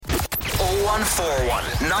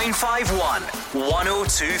0141 951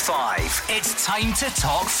 1025. It's time to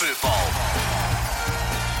talk football.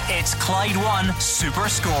 It's Clyde One Super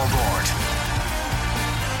Scoreboard.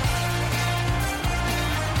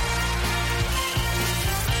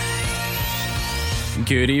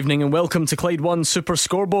 Good evening and welcome to Clyde One Super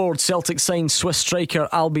Scoreboard. Celtic signed Swiss striker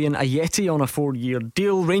Albian Ajeti on a 4-year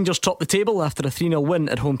deal. Rangers top the table after a 3-0 win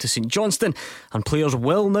at home to St Johnstone, and players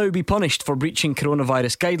will now be punished for breaching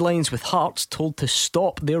coronavirus guidelines, with Hearts told to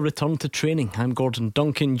stop their return to training. I'm Gordon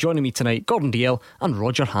Duncan. Joining me tonight, Gordon DL and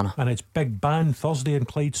Roger Hannah. And it's Big Ban Thursday in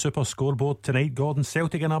Clyde Super Scoreboard tonight. Gordon,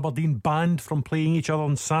 Celtic and Aberdeen banned from playing each other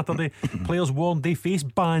on Saturday. Players warned they face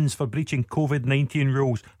bans for breaching COVID-19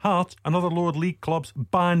 rules. Hearts and other lower league clubs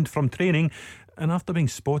banned from training. And after being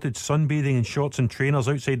spotted sunbathing in shorts and trainers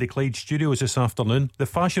outside the Clyde studios this afternoon, the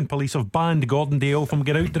fashion police have banned Gordon Dale from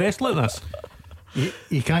getting out dressed like this.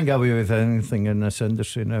 You can't get away with anything in this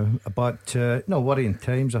industry now. But no, worrying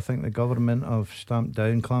times. I think the government have clamped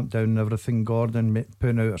down on everything. Gordon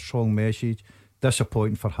putting out a strong message.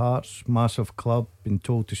 Disappointing for Hearts, massive club, been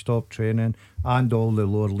told to stop training, and all the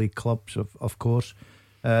lower league clubs of course.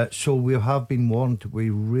 So we have been warned. We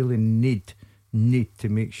really need to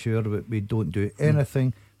make sure that we don't do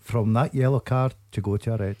anything from that yellow card to go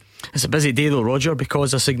to a red. It's a busy day though, Roger,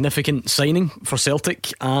 because a significant signing for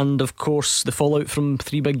Celtic, and of course the fallout from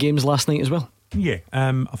 3 big games last night as well. Yeah,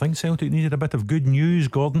 I think Celtic needed a bit of good news,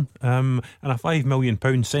 Gordon, and a £5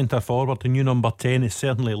 million centre forward, the new number 10. It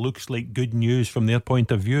certainly looks like good news from their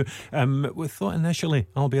point of view. We thought initially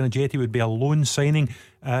Albian Ajeti would be a loan signing,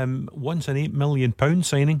 once an £8 million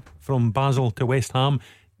signing from Basel to West Ham.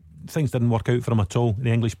 Things didn't work out for him at all in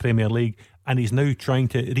the English Premier League, and he's now trying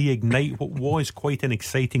to reignite what was quite an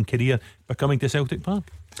exciting career by coming to Celtic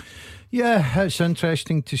Park. Yeah, it's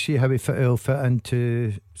interesting to see how he'll fit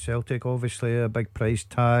into Celtic. Obviously a big price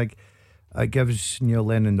tag. It gives Neil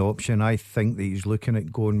Lennon the option. I think that he's looking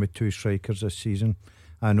at going with 2 strikers this season.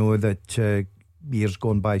 I know that years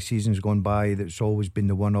gone by, seasons gone by, that's always been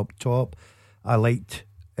the one up top. I liked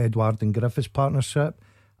Edouard and Griffiths' partnership,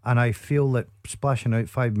 and I feel that splashing out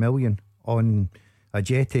 5 million on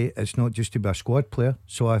Ajeti, it's not just to be a squad player.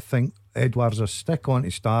 So I think Edouard's a stick on to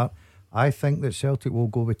start. I think that Celtic will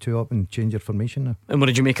go with 2 up and change their formation now. And what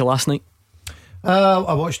did you make of last night?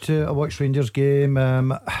 I watched Rangers game.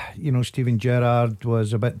 Steven Gerrard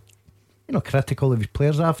was a bit critical of his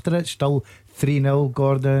players after it. Still 3-0,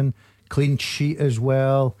 Gordon. Clean sheet as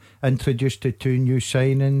well. Introduced to 2 new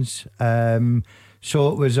signings. So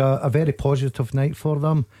it was a very positive night for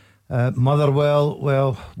them.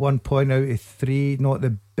 Motherwell, 1 point out of 3. Not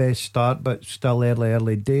the best start, but still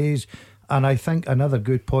early days. And I think another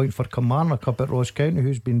good point for Kilmarnock up at Ross County,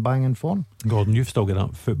 who's been banging form. Gordon, you've still got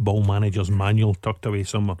that football manager's manual tucked away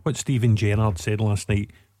somewhere. What Steven Gerrard said last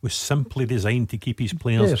night was simply designed to keep his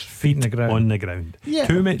players' feet on the ground. Yeah.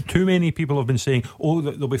 Too many people have been saying,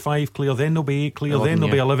 there'll be 5 clear, then there'll be 8 clear, then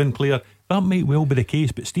there'll be 11 clear. That might well be the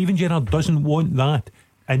case, but Steven Gerrard doesn't want that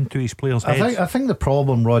into his players' heads. I think the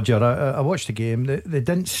problem, Roger, I watched the game, they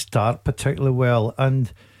didn't start particularly well,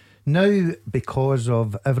 and now because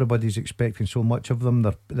of everybody's expecting so much of them,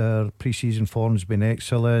 their pre-season form's been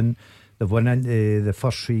excellent. They've won into the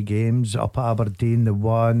first 3 games up at Aberdeen. They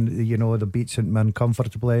won, they beat St Mirren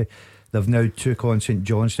comfortably. They've now took on St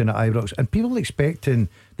Johnstone at Ibrox, and people expecting,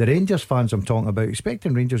 the Rangers fans I'm talking about,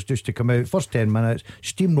 expecting Rangers just to come out first 10 minutes,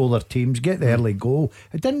 steamroller teams, get the early goal.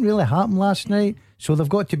 It didn't really happen last night, so they've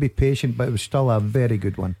got to be patient, but it was still a very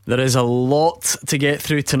good one. There is a lot to get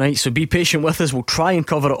through tonight, so be patient with us. We'll try and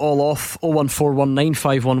cover it all off.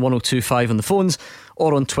 01419511025 on the phones,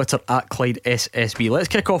 or on Twitter at Clyde SSB. Let's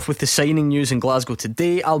kick off with the signing news in Glasgow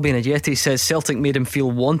today. Albian Ajeti says Celtic made him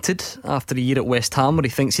feel wanted after a year at West Ham, where he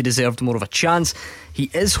thinks he deserved more of a chance. He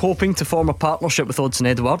is hoping to form a partnership with Odsonne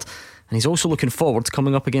Edouard, and he's also looking forward to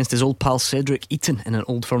coming up against his old pal Cedric Eaton in an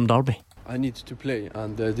Old Firm derby. I need to play,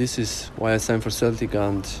 and this is why I signed for Celtic,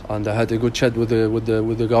 and I had a good chat with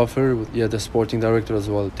the golfer, the sporting director as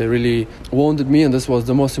well. They really wanted me, and this was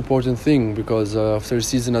the most important thing, because after a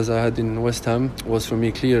season as I had in West Ham, it was for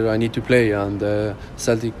me clear I need to play, and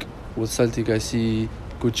with Celtic I see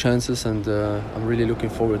good chances, and I'm really looking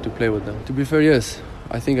forward to play with them. To be fair, yes,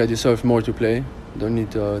 I think I deserve more to play. Don't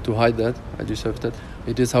need to hide that. I deserve that.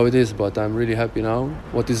 It is how it is, but I'm really happy now.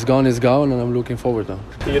 What is gone, and I'm looking forward now.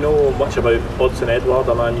 Do you know much about Odsonne Edouard,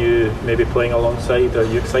 a man you may be playing alongside? Are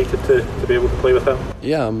you excited to be able to play with him?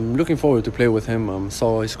 Yeah, I'm looking forward to play with him.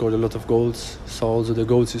 Saw he scored a lot of goals, saw also the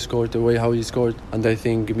goals he scored, the way how he scored, and I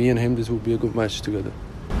think me and him, this will be a good match together.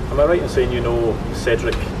 Am I right in saying you know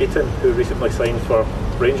Cedric Eaton, who recently signed for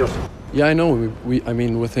Rangers? Yeah, I know. I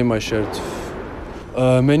mean, with him I shared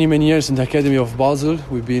many years in the academy of Basel.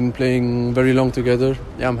 We've been playing very long together.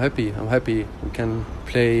 Yeah, I'm happy we can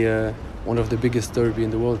play one of the biggest derby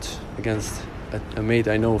in the world against a mate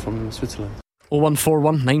I know from Switzerland.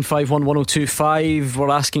 0141 951 1025. We're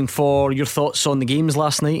asking for your thoughts on the games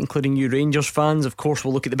last night, including you Rangers fans. Of course,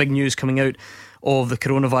 we'll look at the big news coming out of the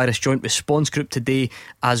coronavirus joint response group today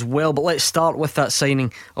as well. But let's start with that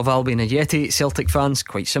signing of Albian Ajeti. Celtic fans,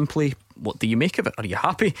 quite simply, what do you make of it? Are you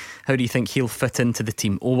happy? How do you think he'll fit into the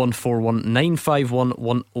team? 0141 951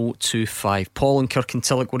 1025. Paul and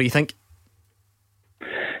Kirkintilloch, what do you think?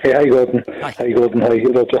 Hey, hi Gordon. Hi. Hi Gordon. Hi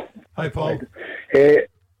Roger. Hi Paul.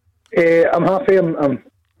 I'm happy. I'm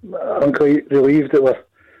quite relieved that we're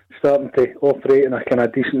starting to operate in a kind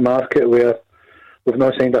of decent market where we've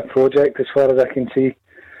not signed a project as far as I can see.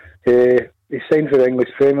 He signed for the English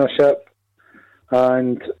Premiership,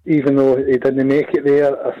 and even though he didn't make it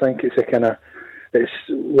there, I think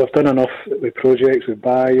we've done enough with projects with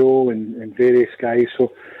Bio and various guys.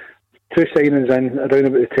 So 2 signings in around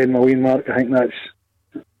about the 10 million mark. I think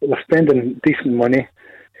we're spending decent money.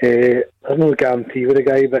 There's no guarantee with the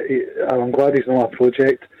guy, but I'm glad he's not a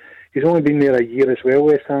project. He's only been there a year as well,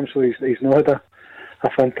 West Ham, so he's not had a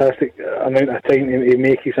fantastic amount of time to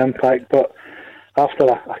make his impact. But after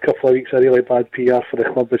a couple of weeks of really bad PR for the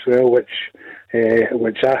club as well, which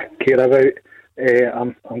I care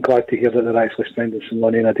about, I'm glad to hear that they're actually spending some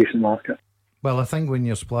money in a decent market. Well, I think when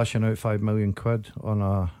you're splashing out £5 million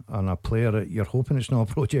on a player, you're hoping it's not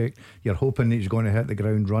a project. You're hoping he's going to hit the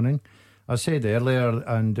ground running. I said earlier,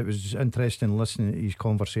 and it was interesting listening to his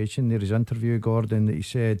conversation there, his interview, Gordon, that he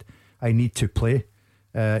said, I need to play.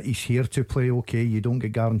 He's here to play. Okay, you don't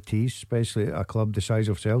get guarantees, especially at a club the size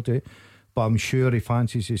of Celtic, but I'm sure he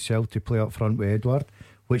fancies himself to play up front with Edouard,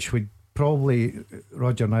 which would probably,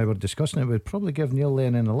 Roger and I were discussing it, would probably give Neil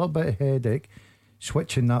Lennon a little bit of headache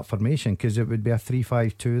switching that formation, because it would be a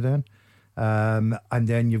 3-5-2 then. And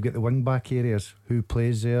then you've got the wing back areas. Who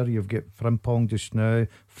plays there? You've got Frimpong just now,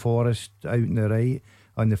 Forrest out on the right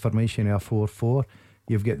on the formation of a 4-4.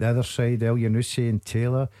 You've got the other side, El Yunusi and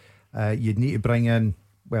Taylor. You'd need to bring in,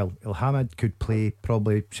 well, Ilhamid could play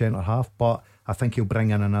probably centre half, but I think he'll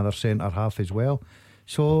bring in another centre half as well.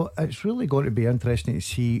 So it's really going to be interesting to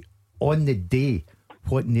see on the day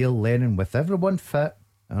what Neil Lennon, with everyone fit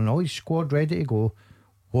and all his squad ready to go,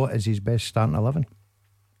 what is his best starting 11?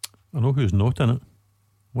 I know who's not in it.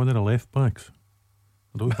 One of the left backs.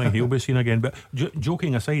 I don't think he'll be seen again. But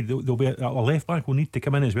joking aside, there'll be a left back will need to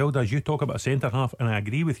come in as well. As you talk about a centre half, and I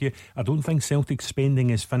agree with you, I don't think Celtic's spending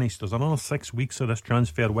is finished. There's another 6 weeks of this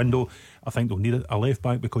transfer window. I think they'll need a left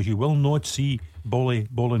back, because you will not see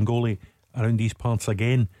Bolingoli around these parts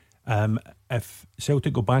again. If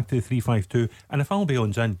Celtic go back to the 3-5-2, and if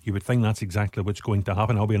Albion's in, you would think that's exactly what's going to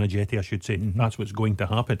happen. Albion Ajeti, I should say. That's what's going to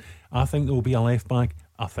happen. I think there will be a left back.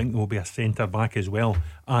 I think there will be a centre back as well.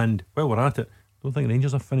 And while we're at it, I don't think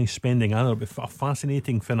Rangers have finished spending either. It'll be a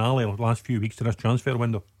fascinating finale of the last few weeks to this transfer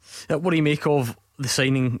window. What do you make of the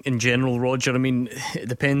signing in general, Roger? I mean, it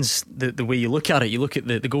depends the way you look at it. You look at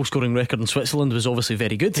the goal scoring record in Switzerland was obviously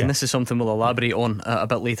very good, and this is something we'll elaborate on a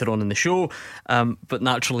bit later on in the show. But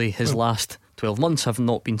naturally his last 12 months have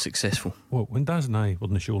not been successful. Well, when Daz and I were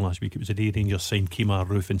on the show last week, it was the day Rangers signed Kemar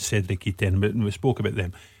Roofe and Cedric Itten, and we spoke about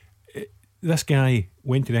them. This guy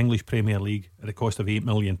went to the English Premier League at a cost of £8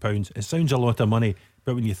 million. It sounds a lot of money,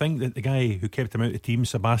 but when you think that the guy who kept him out of the team,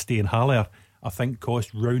 Sebastian Haller, I think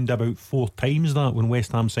cost round about 4 times that when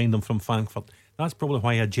West Ham signed him from Frankfurt. That's probably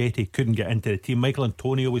why Ajeti couldn't get into the team. Michael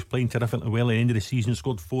Antonio was playing terrifically well at the end of the season,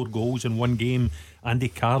 scored 4 goals in one game. Andy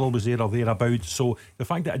Carroll was there or thereabouts. So the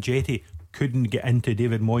fact that Ajeti couldn't get into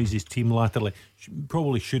David Moyes' team laterally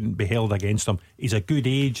probably shouldn't be held against him. He's a good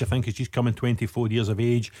age. I think he's just coming 24 years of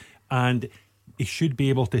age, and he should be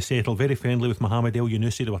able to settle very friendly with Mohamed El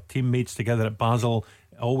Yunusi. They were teammates together at Basel.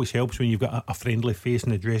 It always helps when you've got a friendly face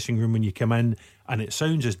in the dressing room when you come in. And it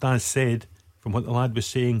sounds, as Dan said, from what the lad was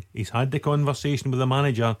saying, he's had the conversation with the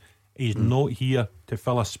manager. He's not here to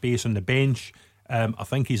fill a space on the bench. I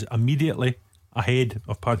think he's immediately ahead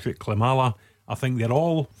of Patrick Klimala. I think they're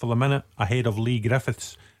all, for the minute, ahead of Lee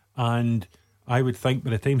Griffiths. And I would think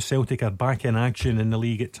by the time Celtic are back in action in the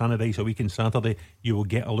league at Tannadice a week on Saturday, you will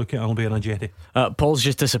get a look at Albian Ajeti. Paul's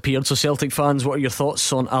just disappeared. So Celtic fans, what are your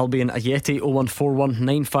thoughts on Albian Ajeti? 0141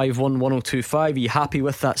 951 1025. Are you happy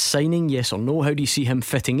with that signing, yes or no? How do you see him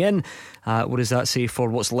fitting in? What does that say for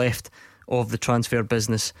what's left of the transfer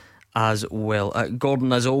business as well?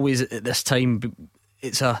 Gordon, as always at this time,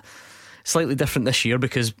 it's a slightly different this year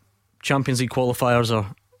because Champions League qualifiers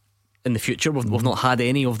are in the future. We've not had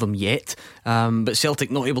any of them yet, but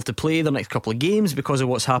Celtic not able to play their next couple of games because of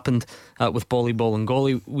what's happened with Volleyball and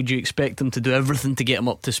Golly. Would you expect them to do everything to get him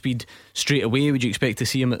up to speed straight away? Would you expect to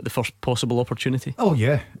see him at the first possible opportunity? Oh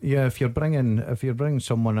yeah. If you're bringing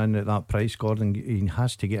someone in at that price, Gordon, he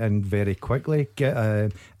has to get in very quickly.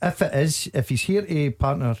 If he's here to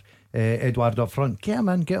partner Edouard up front, get him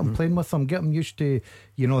in, get him playing with him, get him used to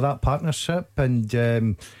that partnership, and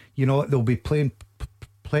they'll be playing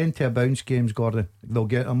plenty of bounce games, Gordon. They'll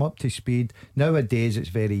get him up to speed. Nowadays it's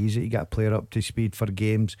very easy to get a player up to speed for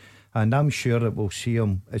games, and I'm sure that we'll see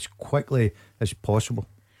him as quickly as possible.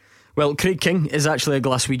 Well, Craig King is actually a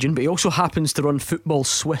Glaswegian, but he also happens to run Football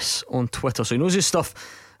Swiss on Twitter, so he knows his stuff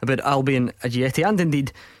about Albion Ajeti and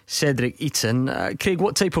indeed Cedric Eaton. Craig,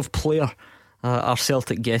 what type of player are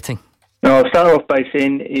Celtic getting? No, I'll start off by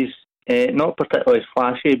saying he's not particularly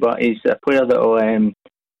flashy, but he's a player that will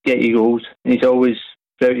get you goals. He's always,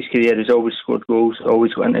 throughout his career, he's always scored goals,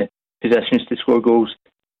 always got into positions to score goals.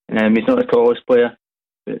 He's not the tallest player,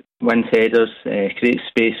 but wins headers, creates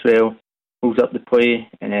space well, holds up the play,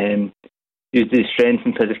 and uses his strength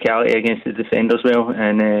and physicality against the defenders well.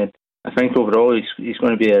 And I think overall he's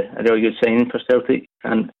going to be a really good signing for Celtic.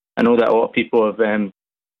 And I know that a lot of people have been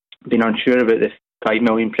unsure about the $5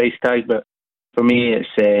 million price tag, but for me it's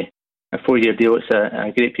a 4-year deal. It's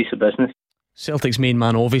a great piece of business. Celtic's main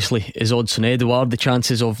man obviously is Odsonne Edouard. The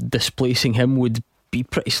chances of displacing him would be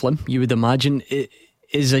pretty slim, you would imagine.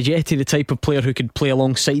 Is Ajeti the type of player who could play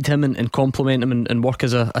alongside him and complement him and work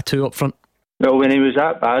as a two up front? Well, when he was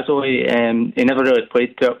at Basel, he never really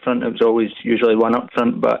played two up front. It was always usually one up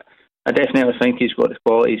front, but I definitely think he's got the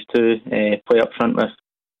qualities to play up front with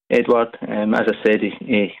Edouard. As I said,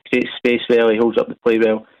 he creates space well, he holds up the play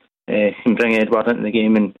well, can bring Edouard into the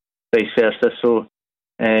game and vice versa. So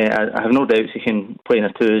I have no doubts he can play in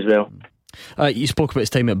a two as well. You spoke about his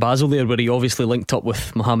time at Basel there, where he obviously linked up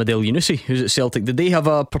with Mohamed El Yunusi, who's at Celtic. Did they have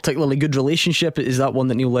a particularly good relationship? Is that one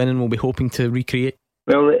that Neil Lennon will be hoping to recreate?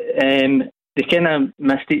 Well, they kind of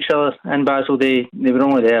missed each other in Basel. They were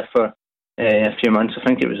only there for a few months. I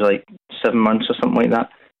think it was like 7 months or something like that.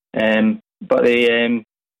 But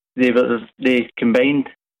they combined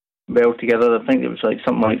well together. I think it was like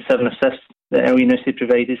something like 7 assists that El Yunusi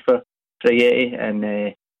provided for Ajeti, and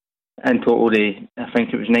in total I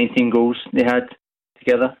think it was 19 goals they had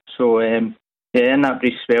together. So in that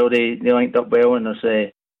brief spell they linked up well, and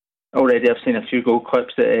there's already I've seen a few goal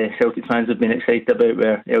clips that Celtic fans have been excited about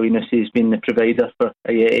where El Yunusi has been the provider for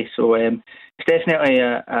Ajeti. So it's definitely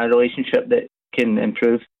a relationship that can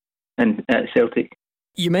improve at Celtic.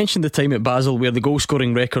 You mentioned the time at Basel where the goal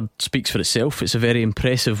scoring record speaks for itself. It's a very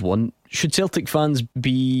impressive one. Should Celtic fans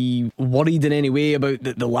be worried in any way about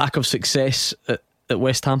the lack of success at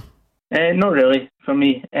West Ham? Not really, for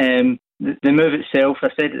me. The move itself, I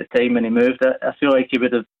said at the time when he moved, I feel like he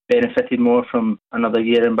would have benefited more from another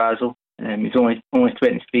year in Basel. He's only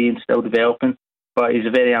 23 and still developing, but he's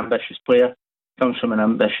a very ambitious player, comes from an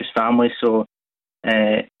ambitious family, so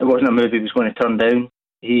it wasn't a move he was going to turn down.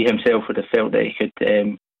 He himself would have felt that he could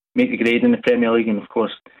make the grade in the Premier League, and of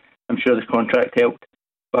course I'm sure the contract helped,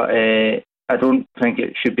 but I don't think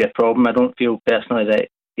it should be a problem. I don't feel personally that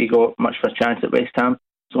he got much of a chance at West Ham.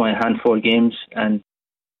 It's only a handful of games, and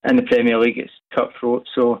in the Premier League it's cutthroat,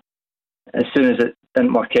 so as soon as it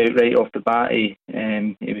didn't work out right off the bat, he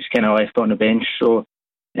was kind of left on the bench. So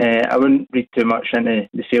I wouldn't read too much into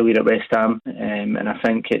the failure at West Ham, and I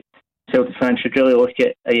think Celtic fans should really look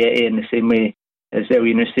at Ajeti in the same way as El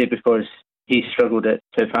Yunusi, because he struggled at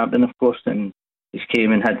Southampton, of course, and he's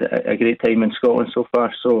came and had a great time in Scotland so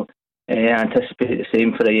far. So I anticipate the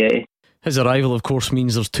same for Ajeti. His arrival, of course,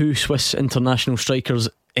 means there's 2 Swiss international strikers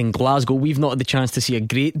in Glasgow. We've not had the chance to see a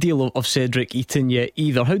great deal of Cedric Eaton yet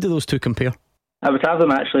either. How do those two compare? I would have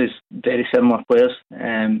them actually as very similar players.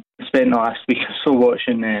 I spent the last week or so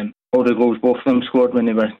watching all the goals both of them scored when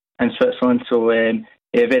they were in Switzerland. So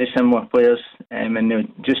very similar players, and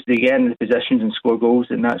they get in the positions and score goals,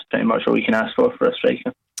 and that's pretty much all you can ask for a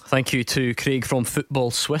striker. Thank you to Craig from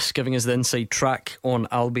Football Swiss giving us the inside track on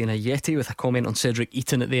Albion Ajeti, with a comment on Cedric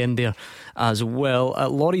Eaton at the end there as well.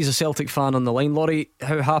 Laurie's a Celtic fan on the line. Laurie,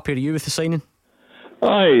 how happy are you with the signing?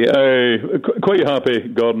 Aye, quite happy,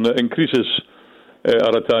 Gordon. It increases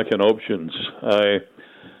our attacking options. I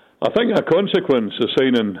think a consequence of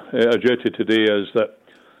signing Ajeti today is that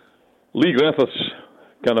Lee Griffiths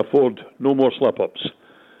can afford no more slip-ups.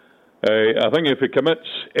 I think if he commits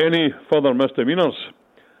any further misdemeanours,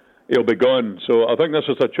 he'll be gone. So I think this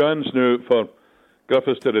is a chance now for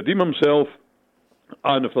Griffiths to redeem himself,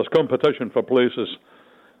 and if there's competition for places,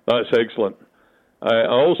 that's excellent. I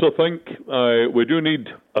also think we do need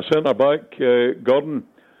a centre-back, Gordon.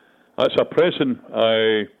 That's a pressing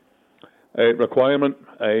requirement.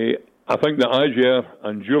 I think that Ajer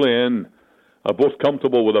and Julian are both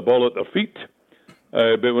comfortable with the ball at their feet,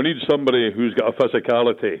 but we need somebody who's got a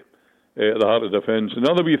physicality at the heart of defence.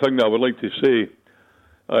 Another wee thing that I would like to say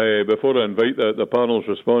before I invite the panel's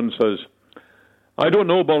response is, I don't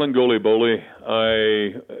know Bolingoli Boli.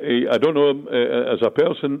 I don't know him as a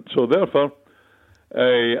person, so therefore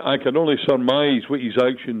I can only surmise what his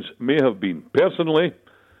actions may have been. Personally,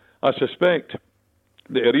 I suspect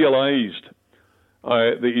that he realised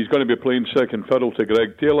that he's going to be playing second fiddle to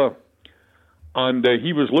Greg Taylor, and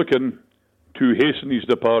he was looking to hasten his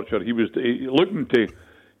departure. He was looking to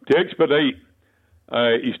expedite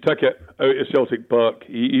his ticket out of Celtic Park.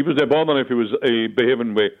 He was bothering if he was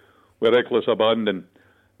behaving with reckless abandon.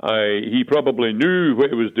 He probably knew what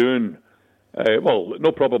he was doing. Well,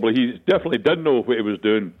 no, probably. He definitely did know what he was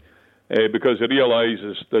doing because he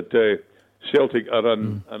realises that Celtic are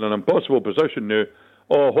in an impossible position now.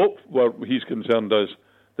 All hope, where he's concerned, is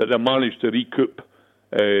that they manage to recoup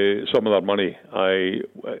some of their money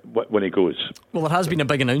when he goes. Well, there has been a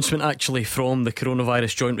big announcement actually from the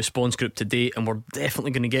Coronavirus Joint Response Group today, and we're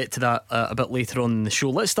definitely going to get to that a bit later on in the show.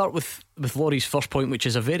 Let's start with Laurie's first point, which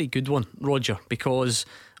is a very good one, Roger, because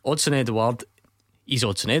Odsonne Edouard, he's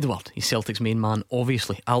Odsonne Edouard. He's Celtic's main man,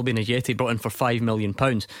 obviously. Albion Ajeti brought in for £5 million.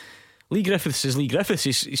 Lee Griffiths is Lee Griffiths.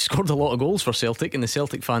 He's scored a lot of goals for Celtic, and the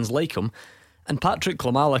Celtic fans like him. And Patrick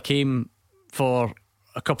Klimala came for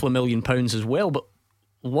a couple of £1 million as well, but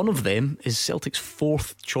one of them is Celtic's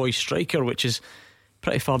fourth choice striker, which is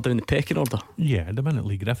pretty far down the pecking order. Yeah, at the minute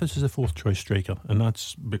Lee Griffiths is a fourth choice striker, and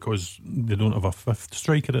that's because they don't have a fifth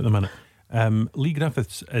striker at the minute. Lee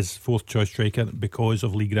Griffiths is fourth choice striker because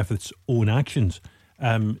of Lee Griffiths' own actions.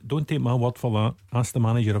 Don't take my word for that. Ask the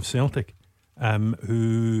manager of Celtic,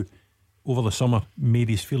 who over the summer made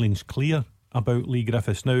his feelings clear about Lee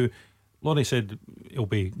Griffiths. Now, Laurie said he'll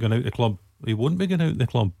be going out the club. He won't be going out the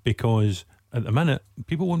club because at the minute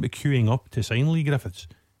people won't be queuing up to sign Lee Griffiths.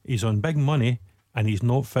 He's on big money and he's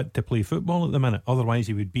not fit to play football at the minute. Otherwise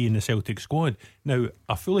he would be in the Celtic squad. Now,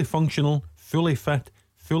 a fully functional, fully fit,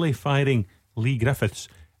 fully firing Lee Griffiths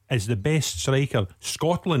is the best striker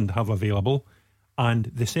Scotland have available,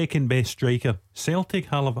 and the second best striker Celtic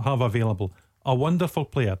have available. A wonderful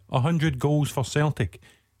player, 100 goals for Celtic,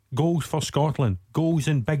 goals for Scotland, goals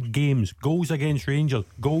in big games, goals against Rangers,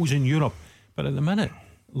 goals in Europe. But at the minute,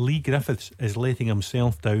 Lee Griffiths is letting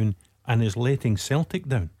himself down and is letting Celtic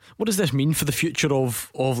down. What does this mean for the future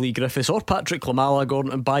of Lee Griffiths or Patrick Klimala?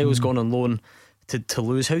 Gordon Bio's gone on loan to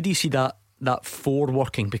Toulouse. How do you see that four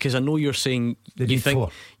working? Because I know you're saying you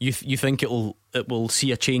think it will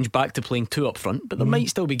see a change back to playing two up front, but there might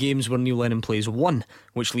still be games where Neil Lennon plays one,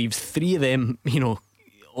 which leaves three of them,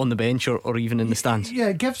 on the bench or even in the stands. Yeah,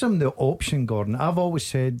 it gives them the option, Gordon. I've always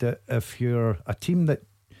said that if you're a team that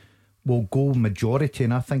will go majority,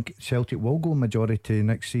 and I think Celtic will go majority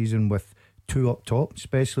next season with two up top,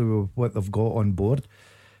 especially with what they've got on board,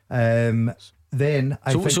 then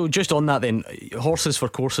so just on that then, horses for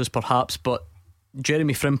courses perhaps, but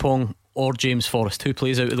Jeremy Frimpong or James Forrest, who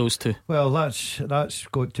plays out of those two? Well, that's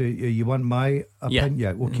got to, you want my opinion?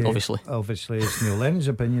 Yeah, okay. Obviously it's Neil Lennon's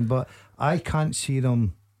opinion, but I can't see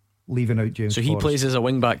them leaving out James So he Forrest. plays as a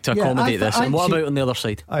wing back to accommodate this. And what about on the other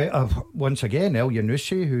side? Once again, El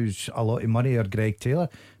Yunusi, who's a lot of money, or Greg Taylor.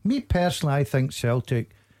 Me personally, I think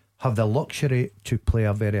Celtic have the luxury to play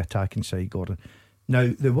a very attacking side, Gordon.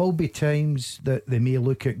 Now, there will be times that they may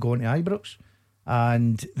look at going to Ibrox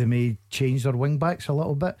and they may change their wing backs a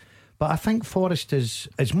little bit, but I think Forrest is,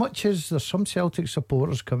 as much as there's some Celtic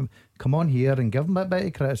supporters come on here and give him a bit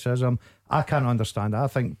of criticism, I can't understand it. I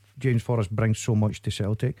think James Forrest brings so much to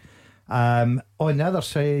Celtic. On the other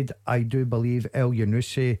side, I do believe El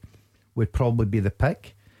Yunusi would probably be the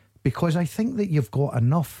pick, because I think that you've got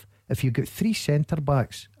enough. If you've got three centre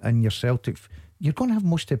backs in your Celtic, you're going to have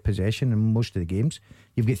most of the possession in most of the games.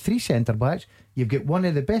 You've got three centre backs, you've got one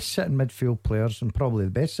of the best sitting midfield players, and probably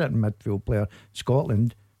the best sitting midfield player in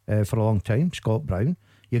Scotland for a long time, Scott Brown.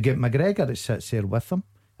 You've got McGregor that sits there with them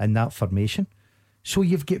in that formation. So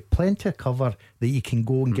you've got plenty of cover that you can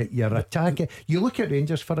go and get your attack. You look at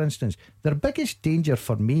Rangers, for instance, their biggest danger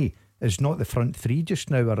for me is not the front three just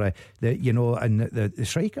now, or the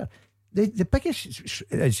striker. The biggest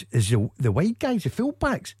is the wide guys, the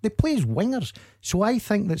full-backs. They play as wingers. So I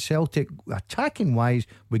think that Celtic, attacking wise,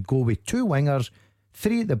 would go with two wingers,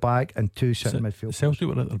 three at the back and two sitting midfield. Celtic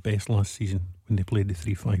were at their best last season when they played the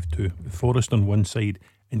 3-5-2 with Forrest on one side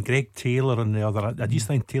and Greg Taylor on the other. I just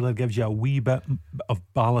think Taylor gives you a wee bit of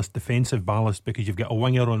ballast, defensive ballast, because you've got a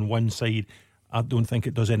winger on one side. I don't think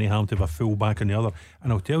it does any harm to have a full back on the other.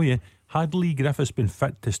 And I'll tell you, Had Lee Griffiths been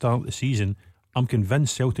fit to start the season, I'm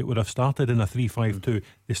convinced Celtic would have started in a 3-5-2.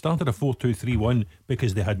 They started a 4-2-3-1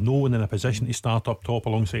 because they had no one in a position to start up top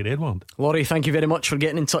alongside Edouard. Laurie, thank you very much for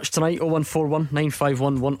getting in touch tonight. 0141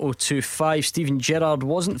 951 1025. Stephen Gerrard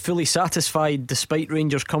wasn't fully satisfied despite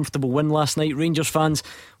Rangers' comfortable win last night. Rangers fans,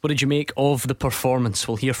 what did you make of the performance?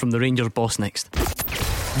 We'll hear from the Rangers boss next.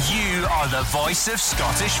 You are the voice of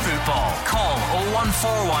Scottish football. Call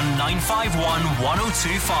 0141 951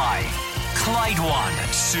 1025. Clyde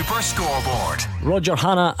One Super Scoreboard. Roger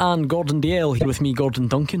Hannah and Gordon Dalziel here with me, Gordon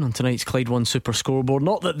Duncan, on tonight's Clyde One Super Scoreboard.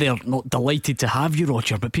 Not that they're not delighted to have you,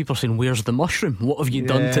 Roger, but people are saying, where's the mushroom? What have you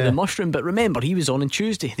done to the mushroom? But remember, he was on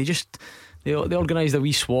Tuesday. They organised a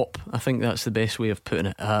wee swap. I think that's the best way of putting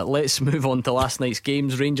it. Let's move on to last night's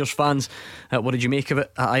games. Rangers fans, what did you make of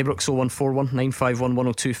it? At Ibrox 0141 951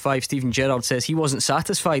 1025. Stephen Gerrard says he wasn't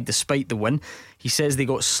satisfied despite the win. He says they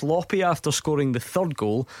got sloppy after scoring the third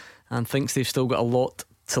goal and thinks they've still got a lot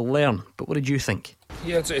to learn. But what did you think?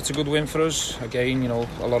 Yeah, it's a good win for us. Again,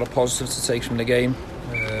 a lot of positives to take from the game.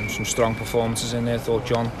 Some strong performances in there. I thought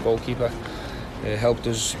John, goalkeeper, helped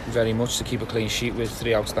us very much to keep a clean sheet with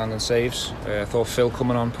 3 outstanding saves. I thought Phil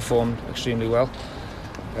coming on performed extremely well.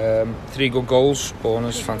 3 good goals.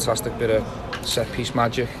 Borna's fantastic bit of set piece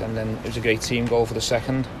magic, and then it was a great team goal for the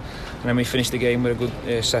second. And then we finished the game with a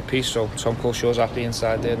good set piece, so Tom Culshaw's happy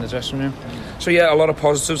inside there in the dressing room. So yeah, a lot of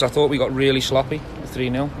positives. I thought we got really sloppy,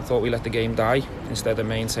 3-0. I thought we let the game die instead of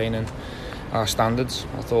maintaining our standards.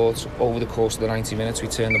 I thought over the course of the 90 minutes we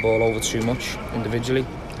turned the ball over too much individually.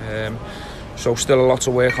 So still a lot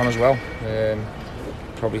to work on as well.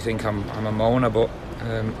 Probably think I'm a moaner, but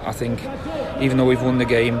I think even though we've won the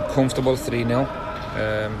game comfortable 3-0,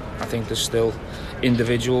 I think there's still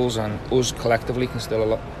individuals and us collectively can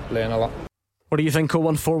still learn a lot. What do you think?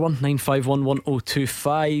 0141 951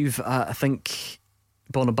 1025. I think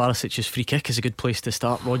Borna Barisic's free kick is a good place to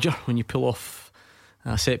start, Roger. When you pull off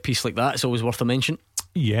a set piece like that, it's always worth a mention.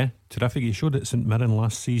 Yeah, terrific. He showed at St Mirren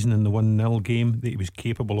last season in the 1-0 game that he was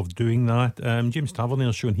capable of doing that. James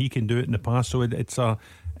Tavernier's shown he can do it in the past, so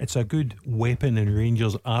it's a good weapon in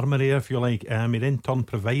Rangers' armoury, if you like. He then turned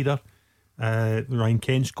provider. Ryan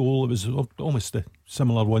Kent's goal, it was almost a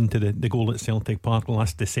similar one to the goal at Celtic Park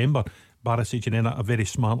last December. Barisic, and then a very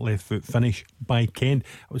smart left foot finish by Kent.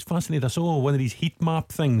 I was fascinated. I saw one of these heat map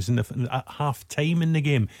things at half time in the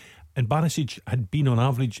game, and Barisic had been on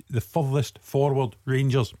average the furthest forward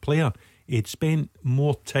Rangers player. He had spent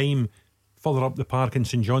more time further up the park in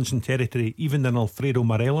St Johnstone territory even than Alfredo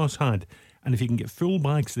Morelos had. And if you can get full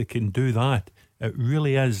backs that can do that, it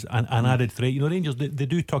really is an added threat. Rangers, they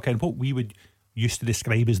do tuck in what we would used to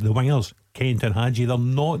describe as the wingers, Kent and Hadji. They're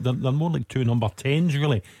more like 2 number 10s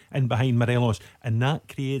really in behind Morelos, and that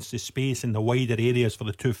creates the space in the wider areas for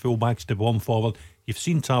the 2 full-backs to bomb forward. You've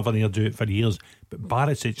seen Tavernier do it for years, but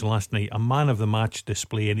Barisic last night, a man of the match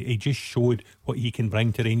display, and he just showed what he can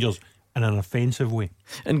bring to Rangers in an offensive way.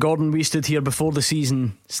 And Gordon, we stood here before the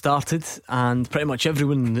season started and pretty much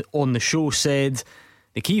everyone on the show said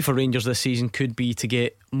the key for Rangers this season could be to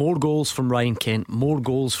get more goals from Ryan Kent, more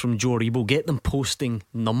goals from Joe Aribo, get them posting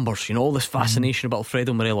numbers. All this fascination about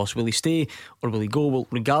Alfredo Morelos. Will he stay or will he go? Well,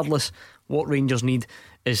 regardless, what Rangers need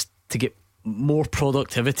is to get more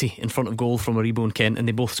productivity in front of goal from Aribo and Kent, and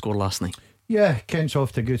they both scored last night. Yeah, Kent's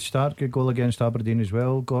off to a good start. Good goal against Aberdeen as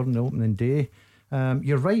well, Gordon, opening day.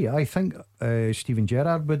 You're right. I think Stephen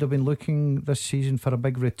Gerrard would have been looking this season for a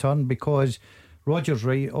big return, because Roger's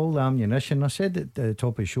right, all the ammunition, I said at the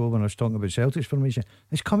top of the show when I was talking about Celtic's formation,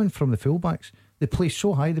 it's coming from the fullbacks. They play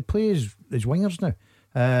so high, they play as wingers now,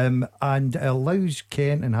 and it allows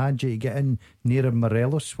Kent and Hadji to get in nearer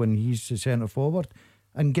Morelos when he's the centre forward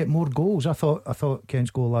and get more goals. I thought Kent's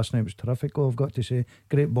goal last night was terrific goal, I've got to say.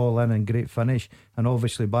 Great ball in and great finish, and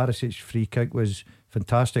obviously Barisic's free kick was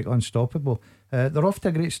fantastic, unstoppable. They're off to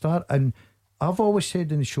a great start, and I've always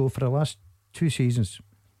said in the show for the last 2 seasons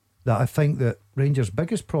that I think that Rangers'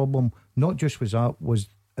 biggest problem, not just was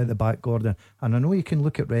at the back, Gordon. And I know you can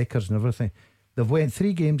look at records and everything. They've went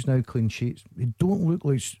 3 games now, clean sheets. They don't look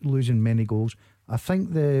like losing many goals. I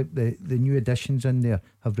think the new additions in there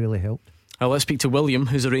have really helped. Let's speak to William,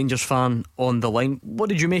 who's a Rangers fan, on the line. What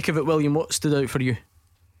did you make of it, William? What stood out for you?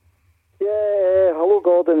 Yeah, hello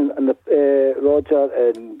Gordon and Roger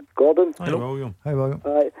and Gordon. Hi William. Hi William.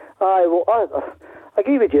 Well, I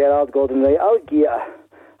agree with Gerrard, Gordon, right? I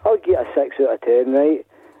would get a 6 out of 10, right?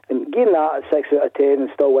 And getting that at 6 out of 10 and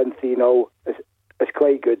still win 3-0 is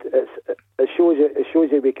quite good. It shows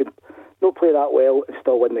you we can not play that well and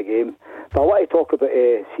still win the game. But I want to talk about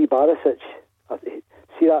Barisic.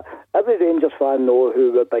 See that every Rangers fan know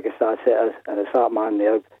who the biggest asset is, and it's that man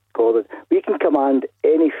there, Gordon, we can command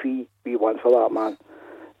any fee we want for that man.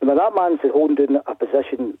 And when that man's holding down a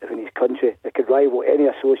position in his country that could rival any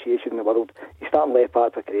association in the world, he's starting left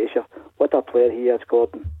back for Croatia. What a player he is,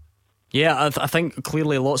 Gordon. Yeah, I think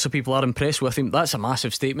clearly lots of people are impressed with him. That's a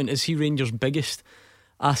massive statement. Is he Rangers' biggest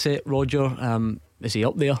asset, Roger? Is he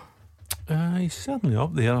up there? He's certainly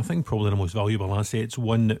up there. I think probably the most valuable asset's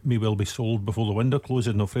one that may well be sold before the window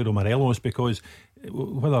closes, Alfredo Morelos, because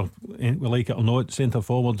whether we like it or not, centre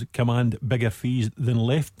forwards command bigger fees than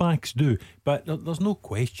left backs do. But there's no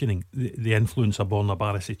questioning the influence of Borna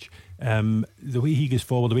Barisic. The way he goes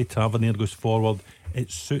forward, the way Tavernier goes forward,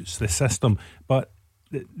 it suits the system. But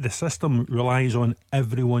the system relies on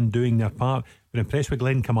everyone doing their part. We're impressed with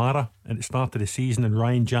Glenn Kamara at the start of the season and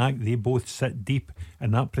Ryan Jack. They both sit deep,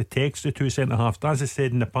 and that protects the two centre halves. As I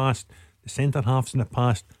said in the past, the centre halves in the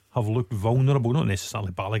past have looked vulnerable. Not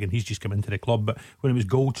necessarily Balogun, he's just come into the club, but when it was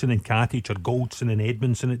Goldson and Katic or Goldson and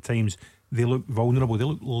Edmondson at times, they look vulnerable. They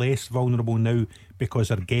look less vulnerable now because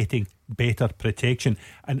they're getting better protection.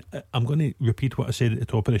 And I'm going to repeat what I said at the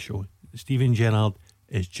top of the show. Steven Gerrard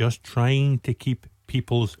is just trying to keep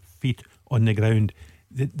people's feet on the ground.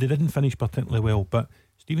 They didn't finish particularly well, but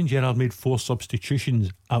Steven Gerrard made 4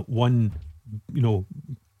 substitutions at one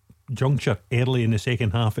juncture early in the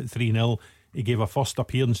second half at 3-0. He gave a first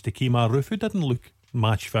appearance to Kemar Roof, who didn't look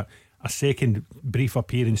match fit, a second brief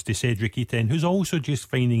appearance to Cedric Itten, who's also just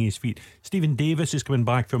finding his feet. Stephen Davis is coming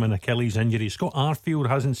back from an Achilles injury. Scott Arfield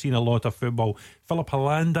hasn't seen a lot of football. Philip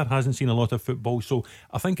Hollander hasn't seen a lot of football. So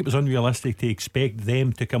I think it was unrealistic to expect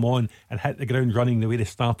them to come on and hit the ground running the way the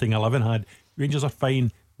starting 11 had. Rangers are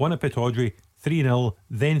fine. Won at Pittodrie, 3-0,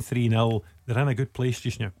 then 3-0. They're in a good place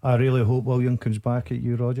just now. I really hope William comes back at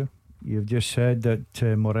you, Roger. You've just said that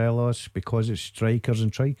Morelos, because it's strikers,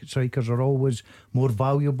 and strikers are always more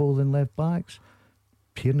valuable than left backs.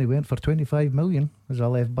 Tierney went for 25 million as a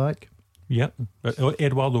left back. Yeah,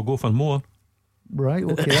 Edward will go for more. Right,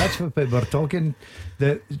 okay, that's what we're talking.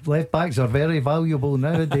 The left backs are very valuable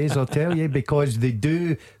nowadays, I'll tell you, because they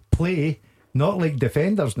do play not like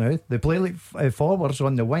defenders now. They play like forwards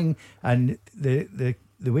on the wing, and the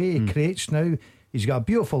way he creates now, he's got a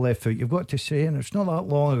beautiful left foot, you've got to say. And it's not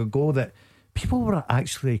that long ago that people were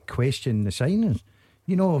actually questioning the signings.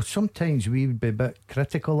 You know, sometimes we would be a bit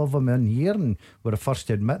critical of him in here, and we're the first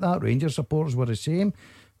to admit that. Rangers supporters were the same.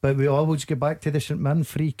 But we always get back to the St Mirren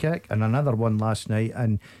free kick, and another one last night,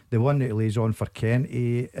 and the one that he lays on for Kent.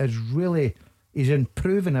 He's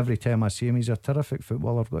improving every time I see him. He's a terrific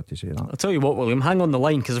footballer, I've got to say that. I'll tell you what, William, hang on the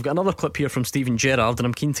line, because I've got another clip here from Steven Gerrard, and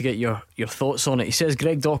I'm keen to get your thoughts on it. He says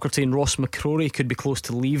Greg Docherty and Ross McCrory could be close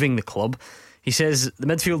to leaving the club. He says the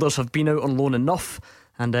midfielders have been out on loan enough,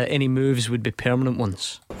 and any moves would be permanent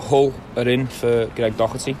ones. Hull are in for Greg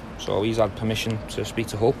Docherty, so he's had permission to speak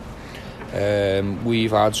to Hull.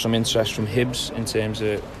 We've had some interest from Hibs in terms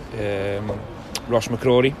of Ross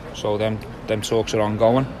McCrory, so them talks are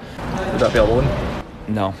ongoing. Would that be a loan?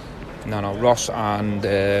 No. Ross and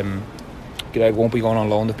Greg won't be going on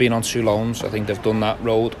loan. They've been on 2 loans. I think they've done that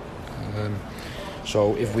road.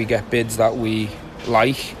 So if we get bids that we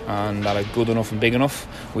like and that are good enough and big enough,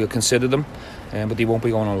 we'll consider them. But they won't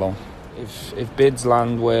be going on loan. If bids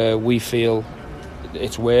land where we feel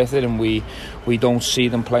it's worth it and we don't see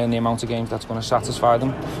them playing the amount of games that's going to satisfy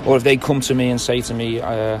them, or if they come to me and say to me,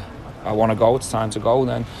 I want to go, it's time to go,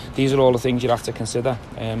 then these are all the things you'd have to consider.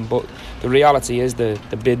 But the reality is the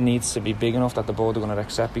bid needs to be big enough that the board are going to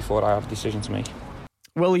accept before I have a decision to make.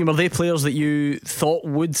 William, are they players that you thought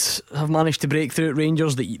would have managed to break through at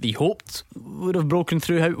Rangers, that you hoped would have broken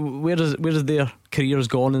through? Where has their careers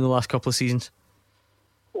gone in the last couple of seasons?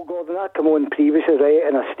 Well, Gordon, I come on previously, right,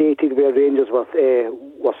 and I stated where Rangers were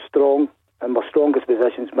strong and were strongest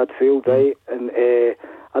positions midfield, right, and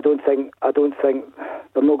I don't think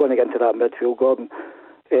they're not going to get into that midfield, Gordon.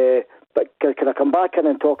 But can I come back in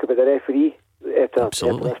and talk about the referee after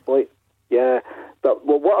this point? Yeah. But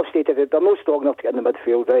what I've stated, they're not strong enough to get in the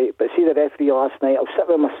midfield, right? But see the referee last night, I was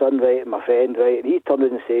sitting with my son, right, and my friend, right, and he turned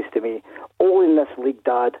in and says to me, "Only in this league,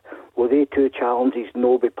 Dad, will they 2 challenges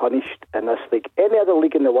no be punished in this league. Any other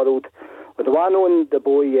league in the world, with the one on the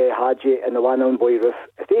boy Hadji and the one on boy Roof,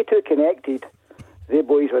 if they 2 connected, they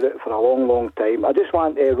boys were out for a long, long time." I just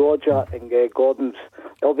want Roger and Gordon's,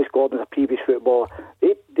 Elvis Gordon's a previous footballer,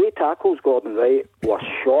 they tackles, Gordon, right, were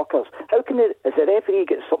shockers. How can as the referee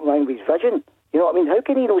get something wrong with his vision? You know what I mean? How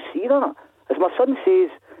can he not see that? As my son says,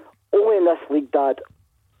 only in this league, Dad,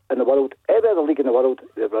 in the world, every other league in the world,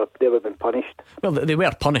 they would have been punished. Well, they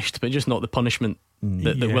were punished, but just not the punishment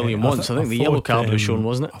that William wants. I think the yellow card was shown,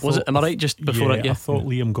 wasn't it? Am I right? Just before it? Yeah, I thought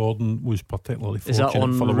Liam Gordon was particularly fortunate. Is that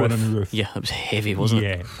on for the one on the roof? Yeah, it was heavy, wasn't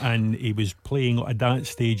it? Yeah, and he was playing at that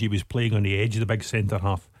stage. He was playing on the edge of the big centre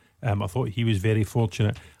half. I thought he was very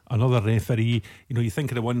fortunate. Another referee, you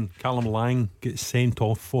think of the one Callum Lang gets sent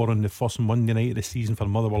off for on the first Monday night of the season for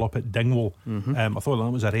Motherwell up at Dingwall. I thought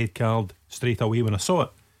that was a red card straight away when I saw it.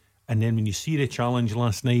 And then when you see the challenge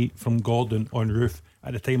last night from Gordon on Roof,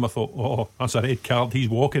 at the time I thought, oh, that's a red card, he's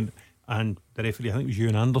walking. And the referee, I think it was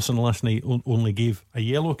Ewan Anderson last night, only gave a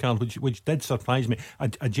yellow card, which did surprise me.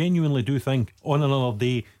 I genuinely do think on another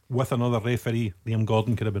day with another referee, Liam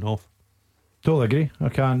Gordon could have been off. Totally agree. I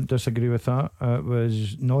can't disagree with that. It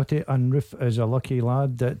was naughty, and Roof is a lucky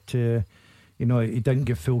lad that he didn't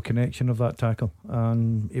get full connection of that tackle,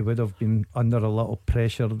 and he would have been under a little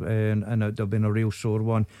pressure, and it would have been a real sore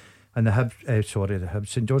one. And the Hibs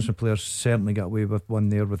St Johnstone players certainly got away with one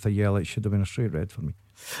there with a yellow. It should have been a straight red for me.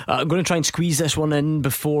 I'm going to try and squeeze this one in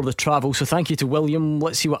before the travel, so thank you to William.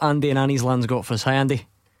 Let's see what Andy in Annie's Land's got for us. Hi, Andy.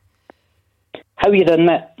 How are you doing,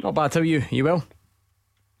 mate? Not bad. How are you? You well?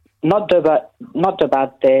 Not too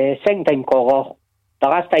bad. Second time caller. The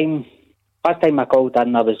last time I called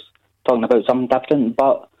in, I was talking about something different.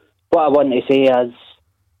 But what I want to say is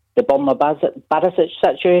the Borna Barisic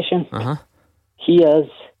situation. He is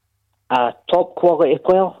a top quality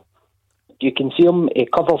player. You can see him. He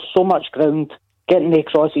covers so much ground, getting the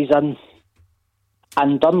crosses in,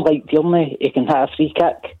 and unlike Tierney, he can hit a free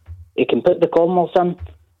kick. He can put the corners in.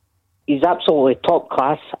 He's absolutely top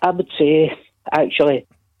class. I would say, actually,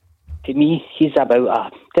 to me, he's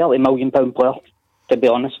about a £30 million player, to be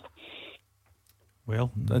honest.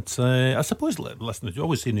 Well, that's I suppose, listen, you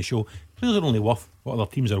always say in the show, players are only worth what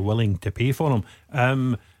other teams are willing to pay for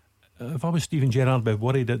them. If I was Stephen Gerrard, I'd be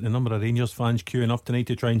worried at the number of Rangers fans queuing up tonight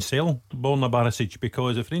to try and sell Borna Barisic,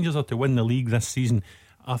 because if Rangers are to win the league this season,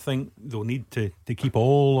 I think they'll need to keep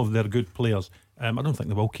all of their good players. I don't think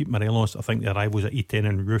they will keep Morelos. I think the arrivals at E10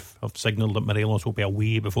 and Roof have signalled that Morelos will be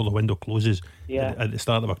away before the window closes at the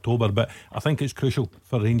start of October. But I think it's crucial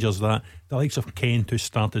for Rangers that the likes of Kent, who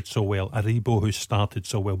started so well, Aribo, who started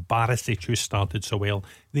so well, Barisic, who started so well,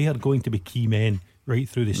 they are going to be key men right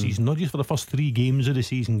through the season, not just for the first 3 games of the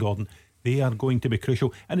season, Gordon. They are going to be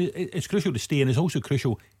crucial, and it's crucial to stay, and it's also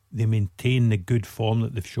crucial they maintain the good form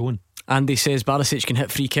that they've shown. Andy says Barisic can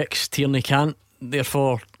hit free kicks, Tierney can't,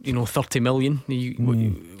 therefore 30 million.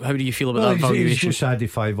 How do you feel about that valuation? He's just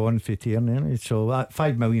added 5 on for Tierney, so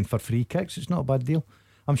 5 million for free kicks, it's not a bad deal.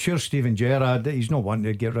 I'm sure Stephen Gerrard, he's not wanting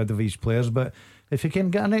to get rid of his players, but if he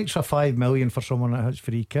can get an extra 5 million for someone that hits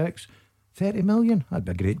free kicks, 30 million, that'd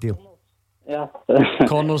be a great deal. Yeah.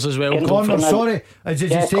 Corners as well. Corners, sorry. Did you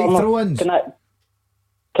take throw-ins?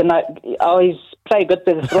 Can I? Oh, he's pretty good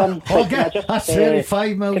with the throw-in. That's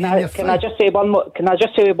 35 million. Can I just say one more? Can I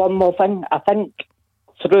just say one more thing? I think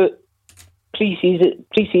through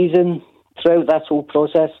pre-season, throughout this whole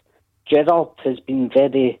process, Gerrard has been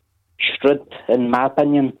very shrewd, in my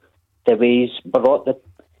opinion. The way he's brought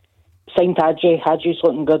signed Hadji's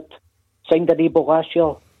looking good. Signed Aribo last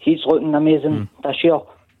year. He's looking amazing this year.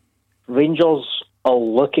 Rangers are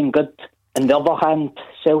looking good. On the other hand,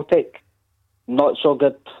 Celtic, not so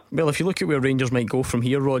good. Well, if you look at where Rangers might go from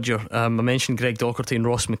here, Roger, I mentioned Greg Docherty and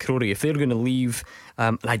Ross McCrory. If they're going to leave,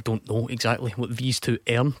 I don't know exactly what these two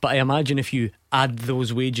earn, but I imagine if you add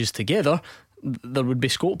those wages together, there would be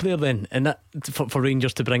scope there then, and that for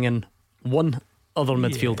Rangers to bring in one other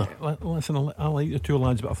midfielder. Listen, I like the two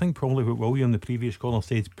lads, but I think probably what William, the previous caller,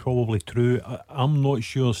 said is probably true. I'm not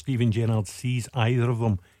sure Stephen Gerrard sees either of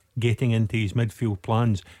them getting into his midfield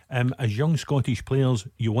plans. As young Scottish players,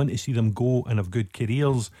 you want to see them go and have good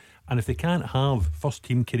careers, and if they can't have first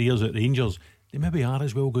team careers at Rangers, they maybe are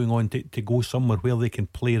as well going on to go somewhere where they can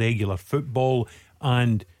play regular football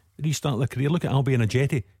and restart their career. Look at Albion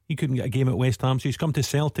Ajeti. He couldn't get a game at West Ham, so he's come to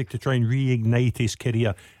Celtic to try and reignite his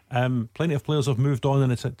career. Plenty of players have moved on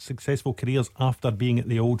and had successful careers after being at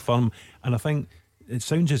the old firm, and I think it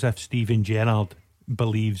sounds as if Stephen Gerrard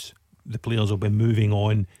believes the players will be moving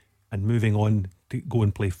on to go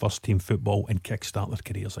and play first team football and kickstart their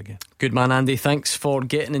careers again. Good man, Andy, thanks for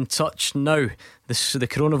getting in touch. Now, the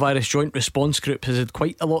Coronavirus Joint Response Group has had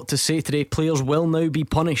quite a lot to say today. Players will now be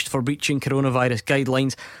punished for breaching coronavirus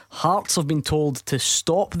guidelines. Hearts have been told to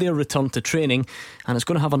stop their return to training, and it's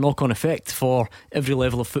going to have a knock-on effect for every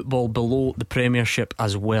level of football below the Premiership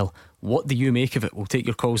as well. What do you make of it? We'll take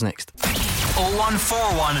your calls next.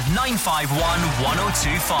 0141 951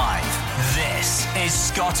 1025. This is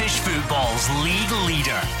Scottish football's league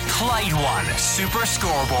leader, Clyde One Super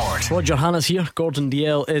Scoreboard. Roger Hannah's here, Gordon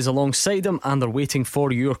Dalziel is alongside him, and they're waiting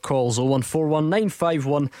for your calls. 0141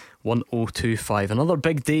 951 1025. Another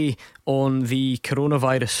big day on the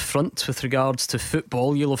coronavirus front with regards to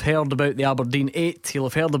football. You'll have heard about the Aberdeen 8, you'll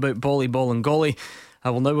have heard about Bolly. Well,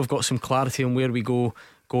 now we've got some clarity on where we go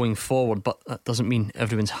going forward, but that doesn't mean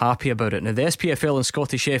everyone's happy about it. Now, the SPFL and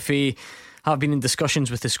Scottish FA have been in discussions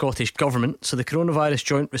with the Scottish Government, so the Coronavirus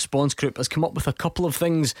Joint Response Group has come up with a couple of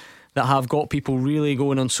things that have got people really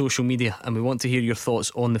going on social media, and we want to hear your thoughts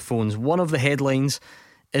on the phones. One of the headlines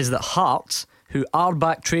is that Hearts, who are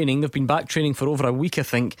back training, they've been back training for over a week I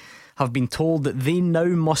think, have been told that they now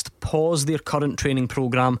must pause their current training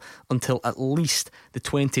programme until at least the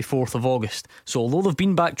 24th of August. So although they've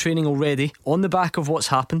been back training already, on the back of what's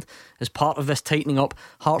happened as part of this tightening up,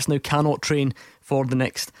 Hearts now cannot train for the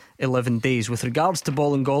next 11 days. With regards to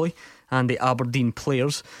Bolingoli and the Aberdeen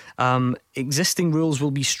players, existing rules will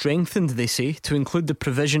be strengthened, they say, to include the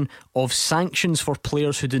provision of sanctions for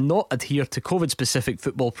players who do not adhere to COVID-specific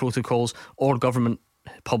football protocols or government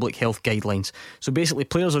public health guidelines. So basically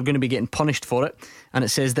players are going to be getting punished for it, and it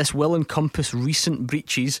says this will encompass recent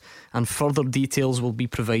breaches and further details will be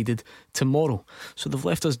provided tomorrow. So they've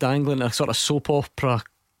left us dangling a sort of soap opera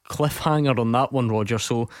cliffhanger on that one, Roger.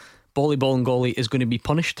 So Bolingoli is going to be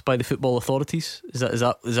punished by the football authorities. Is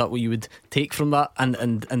that what you would take from that?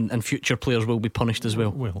 And future players will be punished as well?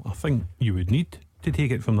 Well, I think you would need to take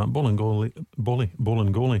it from that. Bolingoli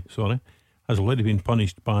has already been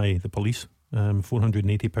punished by the police.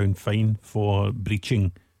 £480 fine for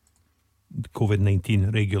breaching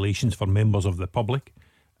COVID-19 regulations for members of the public.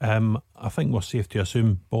 I think we're safe to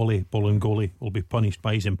assume Bolingoli will be punished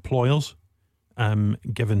by his employers,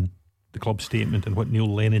 given the club statement and what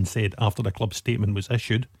Neil Lennon said after the club statement was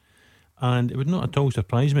issued. And it would not at all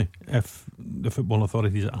surprise me if the football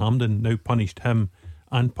authorities at Hampden now punished him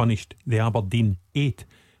and punished the Aberdeen 8.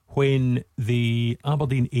 When the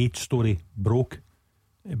Aberdeen 8 story broke,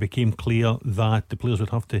 it became clear that the players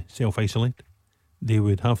would have to self-isolate. They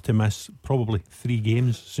would have to miss probably 3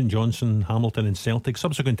 games, St Johnstone, Hamilton and Celtic.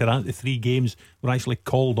 Subsequent to that, the 3 games were actually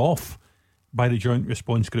called off by the Joint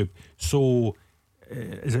Response Group. So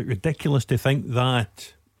is it ridiculous to think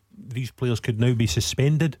that these players could now be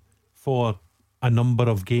suspended for a number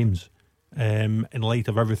of games in light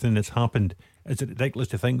of everything that's happened? Is it ridiculous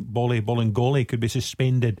to think Bolingoli could be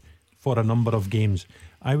suspended for a number of games?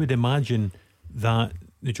 I would imagine that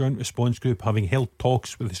the Joint Response Group, having held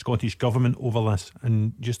talks with the Scottish Government over this,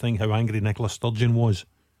 and just think how angry Nicola Sturgeon was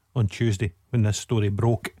on Tuesday when this story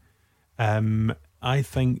broke, I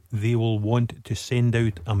think they will want to send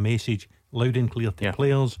out a message loud and clear to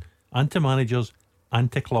players and to managers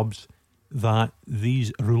and to clubs that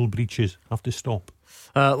these rule breaches have to stop.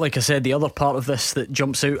 Like I said, the other part of this that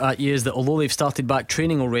jumps out at you is that although they've started back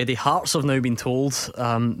training already, Hearts have now been told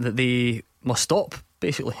that they must stop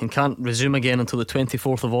basically and can't resume again until the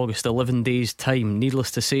 24th of August, 11 days time. Needless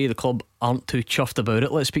to say, the club aren't too chuffed about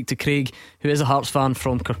it. Let's speak to Craig, who is a Hearts fan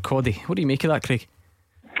from Kirkcaldy. What do you make of that, Craig?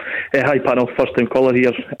 Hi panel, first time caller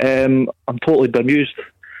here. I'm totally bemused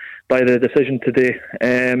by the decision today.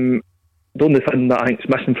 The only thing that I think is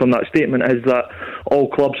missing from that statement is that all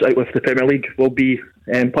clubs out with the Premier League will be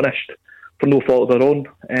punished for no fault of their own.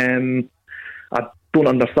 I don't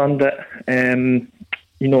understand it.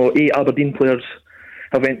 8 Aberdeen players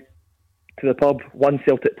have went to the pub, 1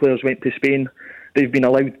 Celtic players went to Spain. They've been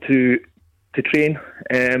allowed to train.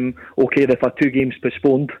 Okay, they've had 2 games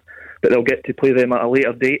postponed, but they'll get to play them at a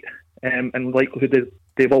later date, and likelihood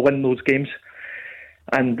they will win those games.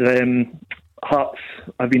 And Hearts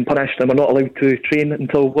have been punished and we're not allowed to train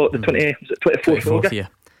until the 24th of August.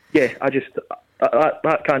 Yeah, I just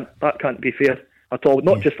that can't be fair at all.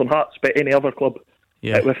 Not just on Hearts, but any other club.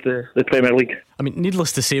 With the Premier League. I mean,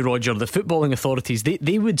 needless to say, Roger, the footballing authorities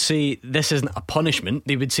they would say this isn't a punishment.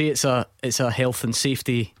 They would say it's a health and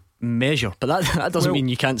safety measure. But that doesn't mean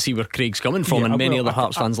you can't see where Craig's coming from, and many other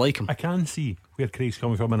Hearts fans like him. I can see where Craig's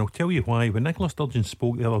coming from, and I'll tell you why. When Nicola Sturgeon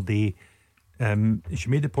spoke the other day, she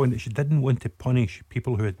made the point that she didn't want to punish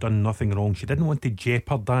people who had done nothing wrong. She didn't want to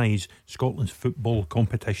jeopardise Scotland's football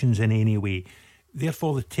competitions in any way.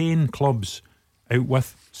 Therefore, the 10 clubs out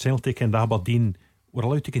with Celtic and Aberdeen were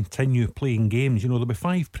allowed to continue playing games. There'll be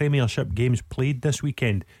 5 Premiership games played this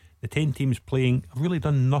weekend. The 10 teams playing have really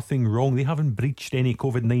done nothing wrong. They haven't breached any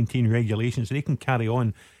COVID-19 regulations, so they can carry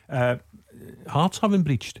on. Hearts haven't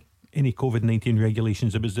breached any COVID-19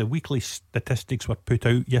 regulations. It was the weekly statistics were put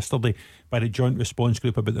out yesterday by the Joint Response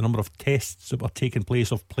Group about the number of tests that were taking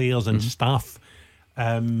place of players and staff,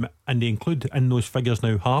 and they include in those figures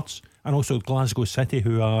now Hearts and also Glasgow City,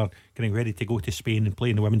 who are getting ready to go to Spain and play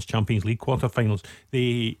in the Women's Champions League quarter-finals.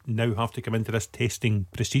 They now have to come into this testing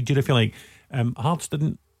procedure, if you like. Hearts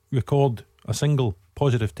didn't record a single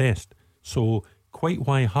positive test, so quite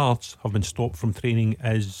why Hearts have been stopped from training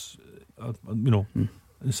is, it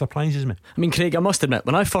surprises me. I mean, Craig, I must admit,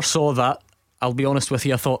 when I first saw that, I'll be honest with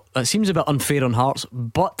you, I thought that seems a bit unfair on Hearts,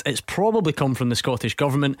 but it's probably come from the Scottish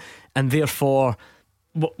Government, and therefore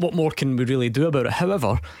what more can we really do about it?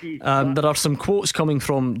 However, there are some quotes coming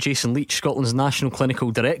from Jason Leach, Scotland's National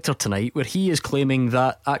Clinical Director, tonight, where he is claiming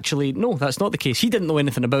that actually, no, that's not the case. He didn't know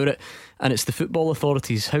anything about it, and it's the football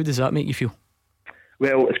authorities. How does that make you feel?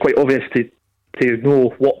 Well, it's quite obvious to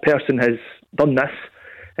know what person has done this.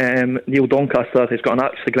 Neil Doncaster has got an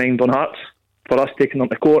axe to grind on Hearts for us taking them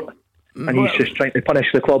to court. And he's just trying to punish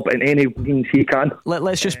the club in any means he can.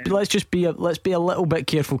 Let's be a little bit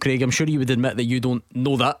careful, Craig. I'm sure you would admit that you don't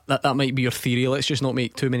know that might be your theory. Let's just not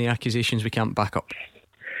make too many accusations we can't back up.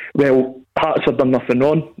 Well, Hearts have done nothing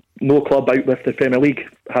wrong. No club out with the Premier League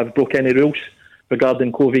have broke any rules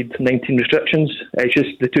regarding COVID-19 restrictions. It's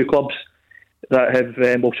just the two clubs that have,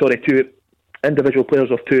 two individual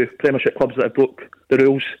players of two Premiership clubs that have broke the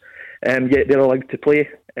rules. Yet they're allowed to play.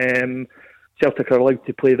 Celtic are allowed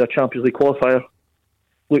to play their Champions League qualifier,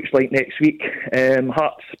 looks like next week.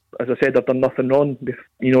 Hearts, as I said, have done nothing wrong. They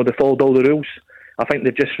followed all the rules. I think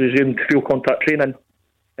they've just resumed full contact training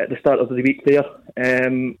at the start of the week there.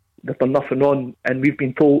 They've done nothing wrong, and we've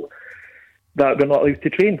been told that we're not allowed to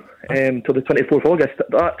train till the 24th of August.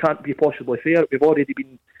 That can't be possibly fair. We've already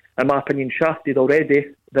been, in my opinion, shafted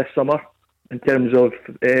already this summer in terms of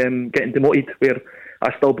getting demoted, where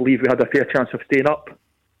I still believe we had a fair chance of staying up.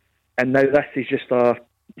 And now this is just the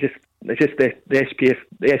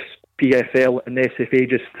SPFL and the SFA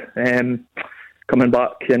just coming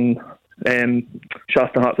back and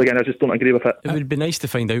shafting Hearts again. I just don't agree with it. It would be nice to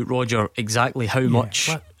find out, Roger, exactly how much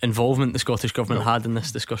involvement the Scottish Government had in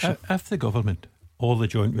this discussion. If the government or the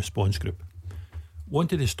Joint Response Group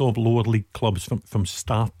wanted to stop lower league clubs from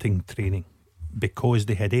starting training because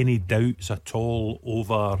they had any doubts at all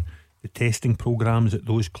over the testing programmes at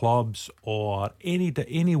those clubs, or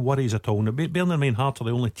any worries at all. Now, bearing in mind, Hearts are the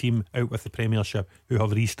only team out with the Premiership who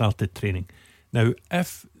have restarted training. Now,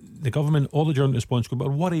 if the government or the Joint Response Group are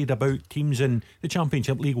worried about teams in the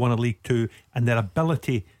Championship, League 1 or League 2 and their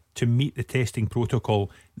ability to meet the testing protocol,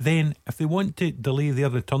 then if they want to delay their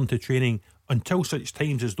return to training until such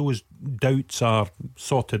times as those doubts are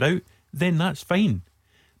sorted out, then that's fine.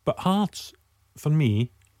 But Hearts, for me,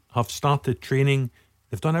 have started training.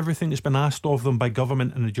 They've done everything that's been asked of them by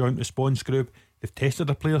government and the Joint Response Group. They've tested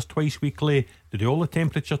their players twice weekly. They do all the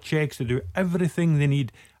temperature checks. They do everything they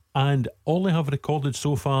need. And all they have recorded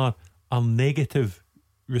so far are negative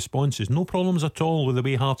responses. No problems at all with the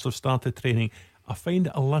way Hearts have started training. I find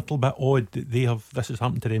it a little bit odd that this has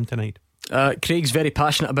happened to them tonight. Craig's very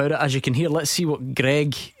passionate about it, as you can hear. Let's see what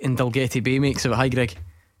Greg in Dalgety Bay makes of it. Hi, Greg.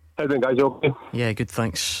 How you doing, guys? Okay? Yeah, good,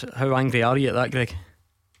 thanks. How angry are you at that, Greg?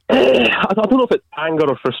 I don't know if it's anger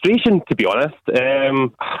or frustration, to be honest.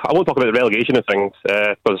 I won't talk about the relegation of things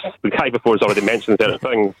because the guy before has already mentioned certain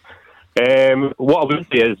things. What I would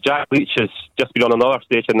say is Jack Leach has just been on another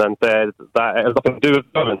station and said that it has nothing to do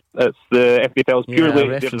with government. It's the FPFL's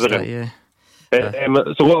purely decision.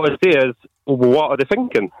 So what I would say is, what are they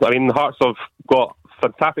thinking? I mean, Hearts have got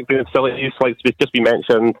fantastic training facilities, like it's just been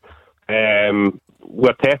mentioned.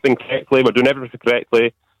 We're testing correctly, we're doing everything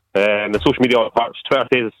correctly. The social media parts, Twitter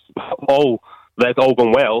says that's all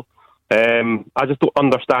going well. I just don't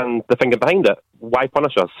understand the thinking behind it. Why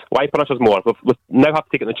punish us? Why punish us more? We now have to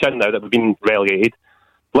take it in the chin now that we've been relegated.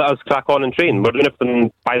 Let us crack on and train. We're doing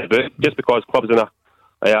everything by the book. Just because clubs in a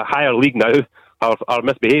higher league now are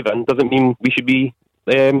misbehaving doesn't mean we should be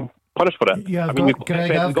punished for it. Yeah, we've got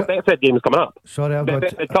Betfred games coming up.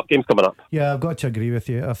 Cup games coming up. Yeah, I've got to agree with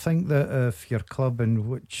you. I think that if your club, in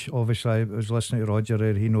which obviously I was listening to Roger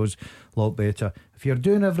there, he knows a lot better. If you're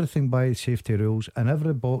doing everything by safety rules and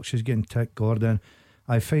every box is getting ticked, Gordon,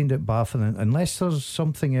 I find it baffling. Unless there's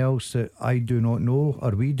something else that I do not know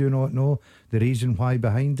or we do not know the reason why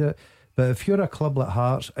behind it. But if you're a club like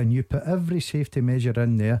Hearts and you put every safety measure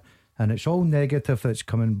in there and it's all negative that's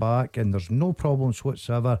coming back and there's no problems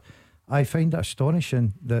whatsoever, I find it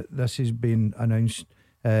astonishing that this has been announced,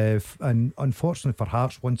 and unfortunately for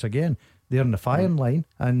Hearts, once again they're in the firing line,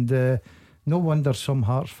 and no wonder some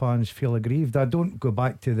Hearts fans feel aggrieved. I don't go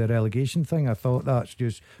back to the relegation thing. I thought that's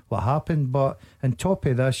just what happened, but on top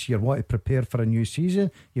of this, you want to prepare for a new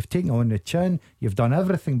season. You've taken on the chin, you've done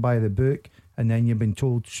everything by the book, and then you've been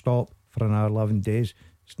told stop for another 11 days.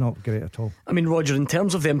 It's not great at all. I mean, Roger, in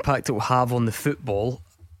terms of the impact it will have on the football,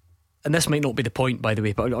 and this might not be the point, by the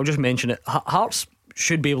way, but I'll just mention it. Hearts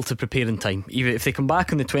should be able to prepare in time. Even if they come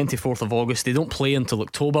back on the 24th of August, they don't play until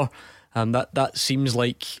October. That seems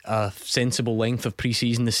like a sensible length of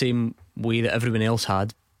pre-season, the same way that everyone else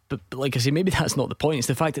had. But like I say, maybe that's not the point. It's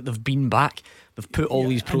the fact that they've been back, they've put all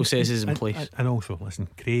these processes in place. And also, listen,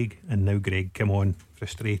 Craig and now Greg come on,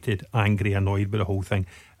 frustrated, angry, annoyed with the whole thing.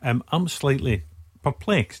 I'm slightly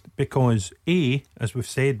perplexed because as we've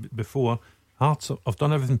said before, Hearts have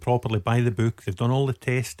done everything properly by the book. They've done all the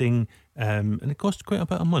testing, and it costs quite a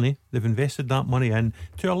bit of money. They've invested that money in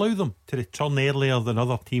to allow them to return earlier than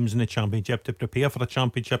other teams in the Championship, to prepare for a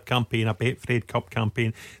Championship campaign, a Betfred Cup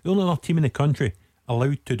campaign. The only other team in the country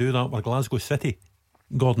allowed to do that were Glasgow City.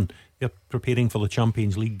 Gordon, they're preparing for the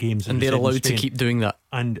Champions League games, and they're allowed to keep doing that.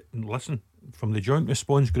 And listen, from the Joint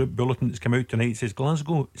Response Group bulletin that's come out tonight, it says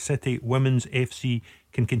Glasgow City Women's FC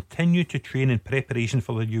can continue to train in preparation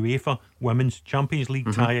for the UEFA Women's Champions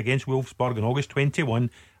League tie against Wolfsburg on August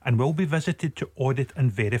 21 and will be visited to audit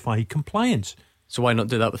and verify compliance. So why not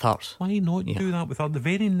do that with Hearts? Why not do that with Hearts? The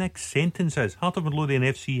very next sentence is Heart of Midlothian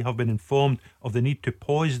FC have been informed of the need to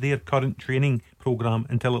pause their current training programme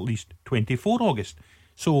until at least 24 August.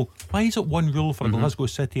 So why is it one rule for Glasgow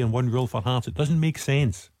City and one rule for Hearts? It doesn't make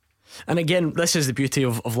sense. And again, this is the beauty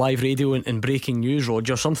of live radio and breaking news,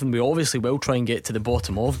 Roger. Something we obviously will try and get to the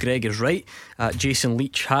bottom of. Greg is right. Jason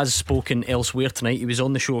Leach has spoken elsewhere tonight. He was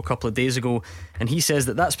on the show a couple of days ago, and he says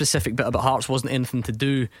that specific bit about Hearts wasn't anything to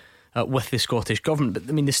do with the Scottish Government. But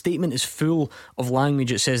I mean, the statement is full of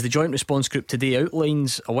language. It says the Joint Response Group today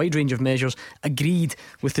outlines a wide range of measures agreed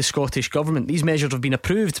with the Scottish Government. These measures have been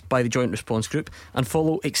approved by the Joint Response Group and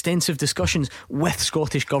follow extensive discussions with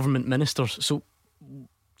Scottish Government ministers. So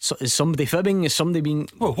is somebody fibbing? Is somebody being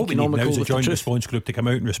what we need now is the Joint Response Group to come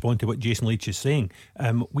out and respond to what Jason Leach is saying.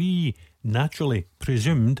 We naturally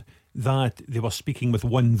presumed that they were speaking with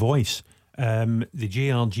one voice. The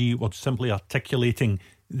JRG were simply articulating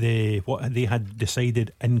what they had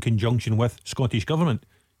decided in conjunction with Scottish Government.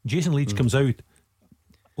 Jason Leach comes out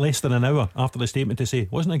less than an hour after the statement to say,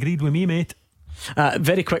 wasn't agreed with me, mate.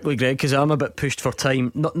 Very quickly, Greg, because I'm a bit pushed for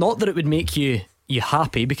time. Not that it would make you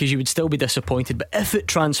happy, because you would still be disappointed, but if it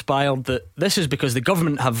transpired that this is because the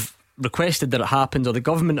government have requested that it happens, or the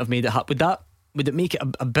government have made it happen, would it make it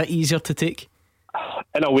a bit easier to take?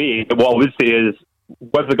 In a way, what I would say is,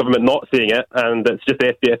 with the government not saying it and it's just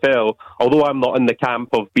the SPFL, although I'm not in the camp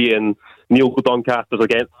of being Neil Doncasters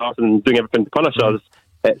against us and doing everything to punish us,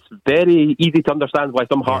 it's very easy to understand why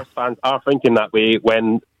some Hearts fans are thinking that way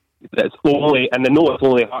when it's only, and they know it's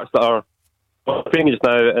only Hearts that are training just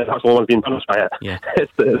now, and Hearts only being punished by it. Yeah.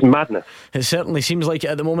 It's madness. It certainly seems like it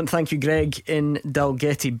at the moment. Thank you, Greg, in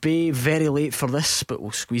Dalgety Bay. Very late for this, but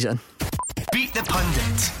we'll squeeze it in. Beat the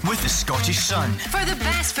Pundit with the Scottish Sun. For the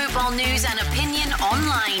best football news and opinion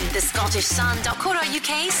online,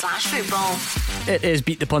 thescottishsun.co.uk/football. It is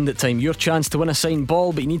Beat the Pundit time. Your chance to win a signed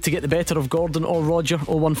ball, but you need to get the better of Gordon or Roger.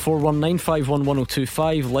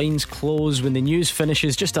 01419511025. Lines close when the news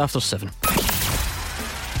finishes just after 7.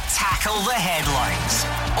 Tackle the headlines.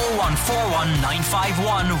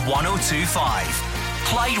 01419511025.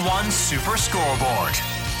 Clyde One Super Scoreboard.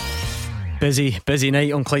 Busy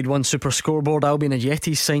night on Clyde One Super Scoreboard. Albion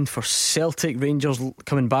Ajeti signed for Celtic. Rangers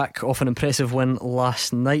coming back off an impressive win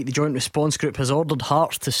last night. The Joint Response Group has ordered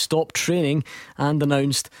Hearts to stop training and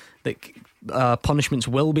announced that punishments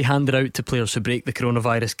will be handed out to players who break the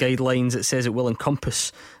coronavirus guidelines. It says it will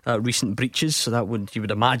encompass recent breaches, so that would, you would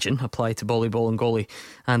imagine, apply to Volleyball and Golly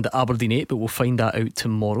and Aberdeen 8, but we'll find that out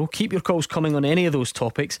tomorrow. Keep your calls coming on any of those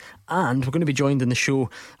topics, and we're going to be joined in the show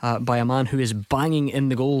by a man who is banging in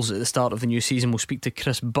the goals at the start of the new season. We'll speak to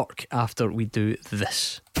Chris Burke after we do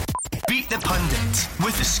this. Beat the Pundit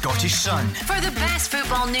with the Scottish Sun. For the best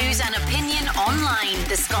football news and opinion online,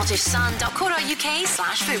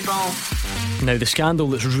 thescottishsun.co.uk/football. Now, the scandal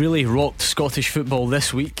that's really rocked Scottish football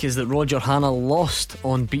this week is that Roger Hannah lost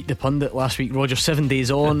on Beat the Pundit last week. Roger, 7 days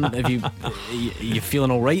on, are you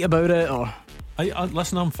feeling alright about it? Or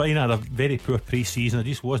listen, I'm fine. I had a very poor pre-season. I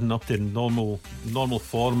just wasn't up to normal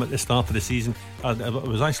form at the start of the season. I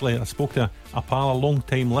spoke to a pal, a long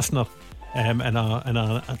time listener, in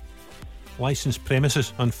a licensed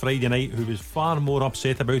premises on Friday night, who was far more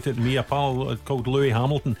upset about it than me. A pal called Louis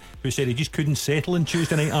Hamilton, who said he just couldn't settle on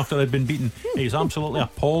Tuesday night after I'd been beaten. He was absolutely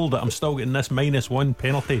appalled that I'm still getting this -1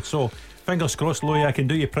 penalty. So fingers crossed, Louis, I can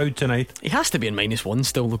do you proud tonight. He has to be in -1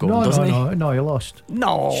 still, doesn't he? No, he lost.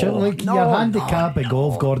 No, your handicap at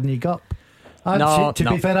golf, Gordon, you got To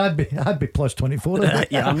be fair, I'd be plus 24.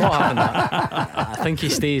 Yeah, I'm not having that. I think he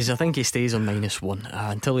stays on -1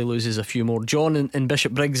 until he loses a few more. John in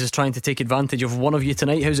Bishop Briggs is trying to take advantage of one of you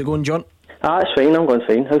tonight. How's it going, John? It's fine, I'm going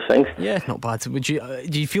fine. How's things? Yeah, not bad.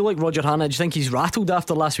 Do you feel like Roger Hannah? Do you think he's rattled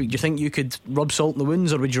after last week? Do you think you could rub salt in the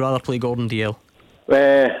wounds, or would you rather play Gordon DL?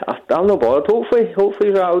 I'm not bothered. Hopefully he's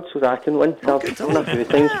rattled so that I can win.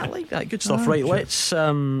 I like that. Good stuff. Right, let's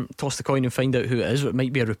toss the coin and find out who it is. It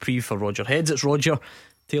might be a reprieve for Roger. Heads, it's Roger.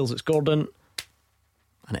 Tails, it's Gordon.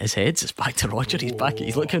 And it is heads. It's back to Roger. He's back.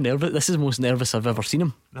 He's looking nervous. This is the most nervous I've ever seen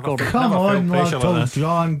him. Gordon. Come on, lad,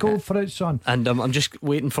 John. Go for it, son. And I'm just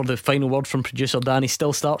waiting for the final word from producer Danny.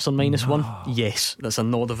 Still starts on -1. Yes, that's a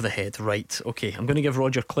nod of the head. Right, okay. I'm going to give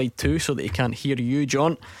Roger Clyde 2 so that he can't hear you,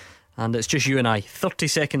 John. And it's just you and I. 30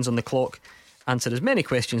 seconds on the clock. Answer as many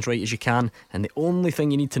questions right as you can, and the only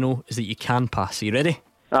thing you need to know is that you can pass. Are you ready?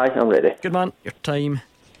 Aye, I'm ready. Good man. Your time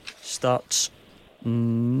starts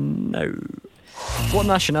now. What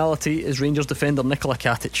nationality is Rangers defender Nikola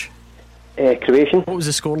Katic? Croatian. What was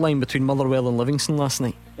the scoreline between Motherwell and Livingston last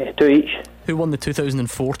night? 2 each. Who won the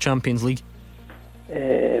 2004 Champions League?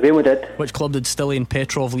 Real Madrid. Which club did Stilian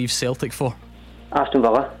Petrov leave Celtic for? Aston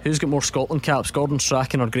Villa. Who's got more Scotland caps, Gordon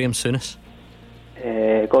Strachan or Graham Souness?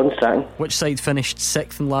 Gordon Strachan. Which side finished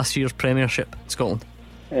 6th in last year's Premiership in Scotland?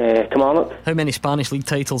 Kilmarnock. How many Spanish league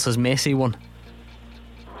titles has Messi won?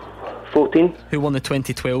 14. Who won the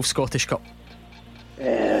 2012 Scottish Cup?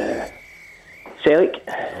 Celtic.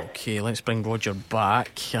 Okay, let's bring Roger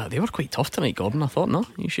back. They were quite tough tonight, Gordon. I thought, no? Are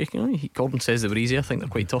you shaking? Gordon says they were easy. I think they're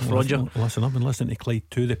quite tough, Roger. Listen, I've been listening to Clyde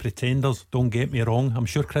 2, the Pretenders. Don't get me wrong. I'm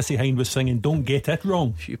sure Chrissy Hind was singing Don't Get It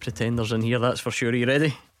Wrong. A few Pretenders in here, that's for sure. Are you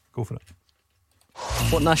ready? Go for it.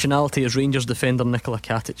 What nationality is Rangers defender Nikola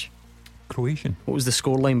Katic? Croatian. What was the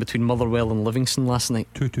scoreline between Motherwell and Livingston last night?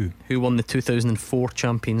 2-2. Who won the 2004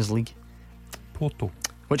 Champions League? Porto.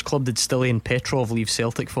 Which club did Stilian Petrov leave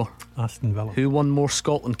Celtic for? Aston Villa. Who won more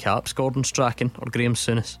Scotland caps, Gordon Strachan or Graham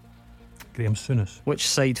Souness? Graham Souness. Which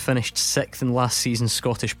side finished 6th in last season's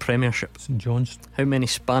Scottish Premiership? St John's. How many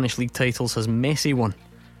Spanish league titles has Messi won?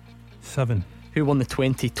 7. Who won the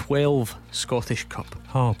 2012 Scottish Cup?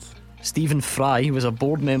 Hearts. Stephen Fry was a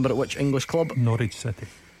board member at which English club? Norwich City.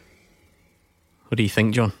 What do you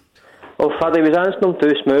think, John? Well, Faddy was answering them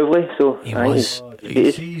too smoothly, so he was.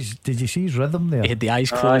 Did you see his rhythm there? He had the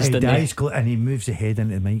eyes closed, didn't he? And he moves the head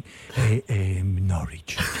into the mic.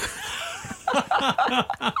 Norwich.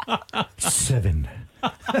 7.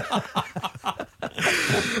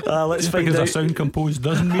 Let's find because out. a sound composed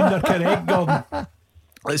doesn't mean they're correct, Gordon.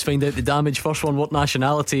 Let's find out the damage. First one, what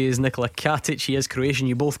nationality is Nikola Katic? He is Croatian.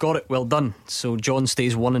 You both got it. Well done. So John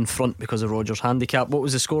stays 1 in front because of Roger's handicap. What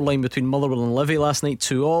was the scoreline between Motherwell and Livy last night?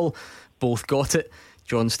 2-2. Both got it.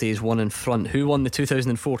 John stays 1 in front. Who won the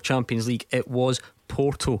 2004 Champions League? It was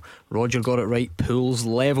Porto. Roger got it right. Pools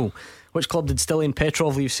level. Which club did Stilian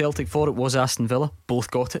Petrov leave Celtic for? It was Aston Villa.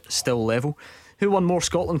 Both got it. Still level. Who won more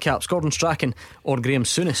Scotland caps, Gordon Strachan or Graham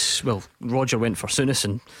Souness? Well, Roger went for Souness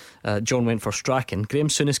and John went for Strachan. Graham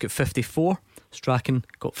Souness got 54, Strachan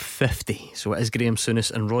got 50. So it is Graham Souness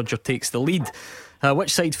and Roger takes the lead.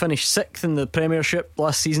 Which side finished 6th in the Premiership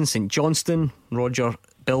last season? St Johnstone. Roger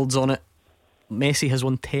builds on it. Messi has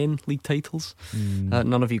won 10 league titles.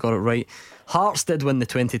 None of you got it right. Hearts did win the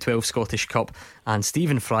 2012 Scottish Cup, and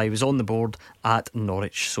Stephen Fry was on the board at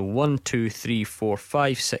Norwich. So 1, 2, 3, 4,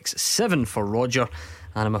 5, 6, 7 for Roger.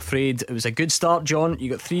 And I'm afraid it was a good start, John. You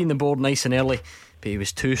got 3 in the board nice and early, but he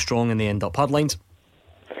was too strong in the end up. Hard lines.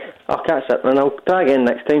 I'll catch it, and I'll try again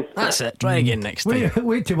next time. That's it, try again next time.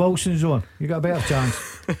 Wait till Wilson's on. You got a better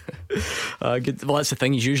chance. Good. Well, that's the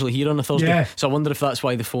thing, he's usually here on a Thursday, yeah. So I wonder if that's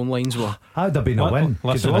why the phone lines were. I'd have been a win,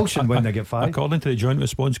 because Wilson wouldn't have get 5. According to the joint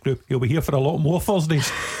response group, he'll be here for a lot more Thursdays.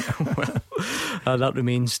 That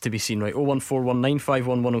remains to be seen. Right,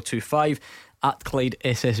 01419511025 at Clyde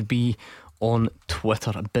SSB on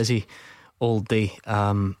Twitter. Busy all day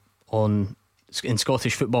in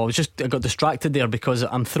Scottish football. I got distracted there because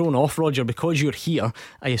I'm thrown off, Roger, because you're here.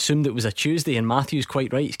 I assumed it was a Tuesday, and Matthew's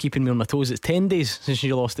quite right, he's keeping me on my toes. It's 10 days since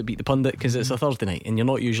you lost at Beat the Pundit, because it's a Thursday night and you're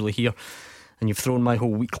not usually here, and you've thrown my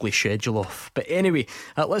whole weekly schedule off. But anyway,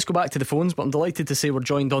 let's go back to the phones. But I'm delighted to say we're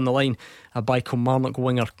joined on the line by Kilmarnock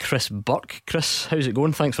winger Chris Burke. Chris, how's it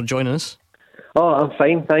going? Thanks for joining us. Oh, I'm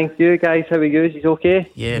fine, thank you guys. How are you? Is okay?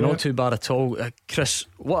 Yeah, not too bad at all. Chris,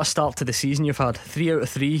 what a start to the season you've had. 3 out of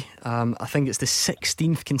 3. I think it's the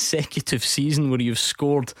 16th consecutive season where you've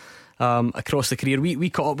scored across the career. We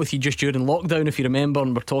caught up with you just during lockdown, if you remember,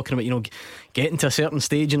 and we're talking about getting to a certain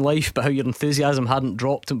stage in life, but how your enthusiasm hadn't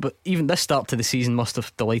dropped. But even this start to the season must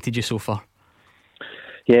have delighted you so far.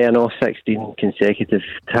 Yeah, I know, 16 consecutive.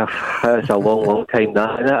 That's a long time,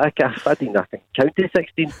 that. And I didn't nothing count to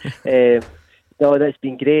 16. No, that's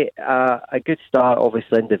been great. A good start,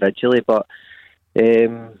 obviously, individually, but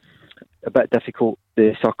a bit difficult,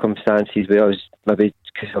 the circumstances where I was maybe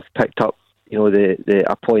because I've picked up,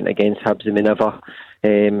 a point against Hibs and we never,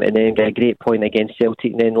 and then get a great point against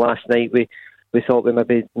Celtic. And then last night we thought we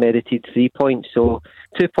maybe merited 3 points. So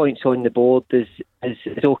 2 points on the board is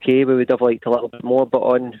okay. We would have liked a little bit more, but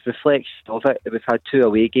on reflection of it, we've had 2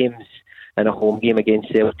 away games and a home game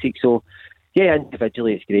against Celtic. So yeah,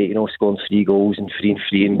 individually it's great, scoring 3 goals and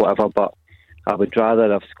 3 and whatever, but I would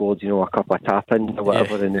rather have scored, a couple of tap-ins or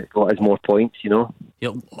whatever and it got us more points,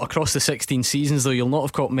 Across the 16 seasons, though, you'll not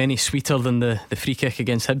have caught many sweeter than the free kick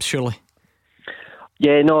against Hibs, surely?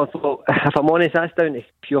 Yeah, no, well, if I'm honest, that's down to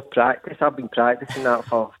pure practice. I've been practising that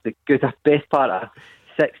for the best part of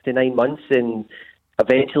 6 to 9 months, and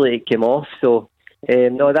eventually it came off. So,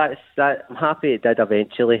 no, I'm happy it did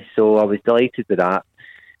eventually, so I was delighted with that.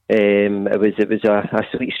 It was a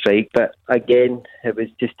sweet strike, but again, it was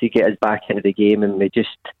just to get us back into the game, and we just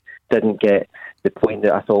didn't get the point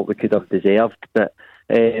that I thought we could have deserved. But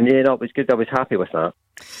it was good. I was happy with that.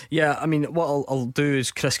 Yeah, I mean, what I'll do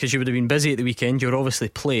is, Chris, because you would have been busy at the weekend, you were obviously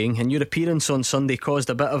playing, and your appearance on Sunday caused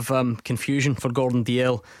a bit of confusion for Gordon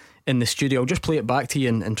Dalziel in the studio. I'll just play it back to you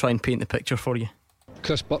and try and paint the picture for you.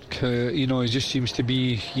 Chris Burke, he just seems to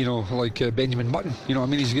be, like Benjamin Button.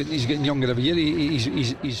 He's getting younger every year.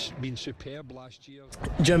 He's been superb last year.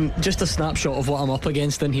 Jim, just a snapshot of what I'm up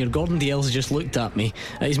against in here. Gordon Dalziel's just looked at me.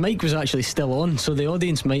 His mic was actually still on, so the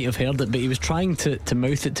audience might have heard it, but he was trying to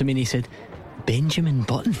mouth it to me, and he said, Benjamin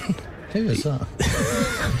Button. Who is that?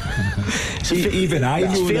 Even I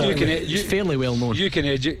know that. It's fairly well known. You can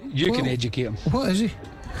educate him. What is he?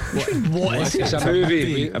 What is it? It's a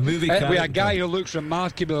movie. With a guy who looks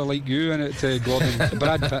remarkably like you in it, Gordon.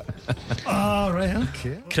 Brad Pitt. Oh, right,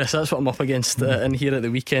 okay. Chris, that's what I'm up against in here at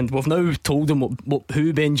the weekend. We've now told him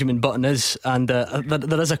who Benjamin Button is, and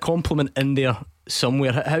there is a compliment in there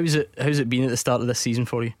somewhere. How's it been at the start of this season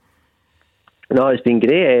for you? No, it's been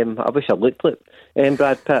great. I wish I looked like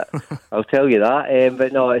Brad Pitt. I'll tell you that.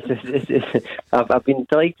 But no, I've been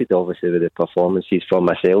delighted, obviously, with the performances from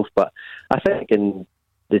myself. But I think in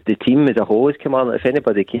the team as a whole has come on. If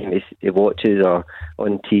anybody came to watches or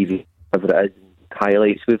on TV, whatever it is,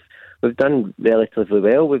 highlights, we've done relatively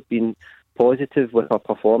well. We've been positive with our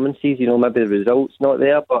performances. Maybe the results not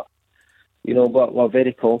there, but we're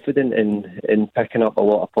very confident in picking up a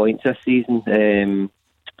lot of points this season.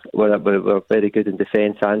 We're very good in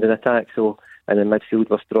defence and in attack, and in midfield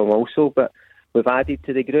we're strong also. But we've added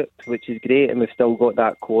to the group, which is great, and we've still got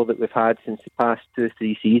that core that we've had since the past 2 or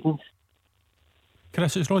 3 seasons.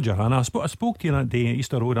 Chris, it's Roger Hanna. I spoke to you that day at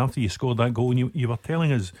Easter Road after you scored that goal, and you were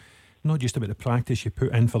telling us not just about the practice you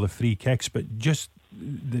put in for the free kicks, but just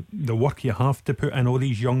the work you have to put in. All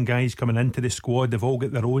these young guys coming into the squad, they've all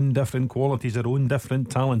got their own different qualities, their own different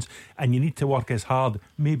talents, and you need to work as hard,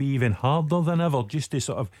 maybe even harder than ever, just to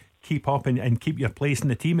sort of keep up and keep your place in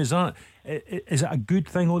the team. Is it a good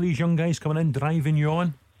thing, all these young guys coming in driving you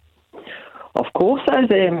on? Of course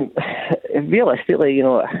it is. Realistically,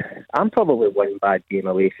 I'm probably one bad game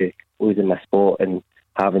away from losing my spot and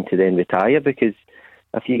having to then retire, because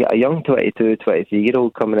if you get a young 22,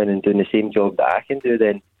 23-year-old coming in and doing the same job that I can do,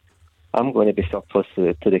 then I'm going to be surplus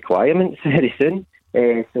to requirements very soon.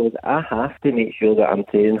 So I have to make sure that I'm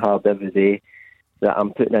training hard every day, that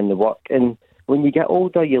I'm putting in the work. And when you get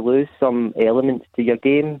older, you lose some elements to your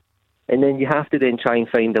game, and then you have to then try and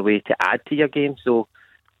find a way to add to your game. So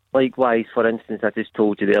likewise, for instance, I just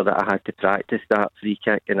told you there that I had to practice that free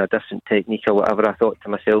kick in a different technique or whatever. I thought to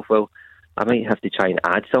myself, well, I might have to try and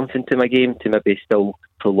add something to my game to maybe still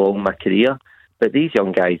prolong my career. But these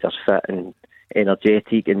young guys are fit and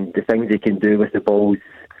energetic, and the things they can do with the balls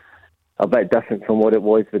are a bit different from what it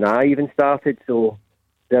was when I even started. So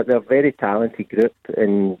they're a very talented group,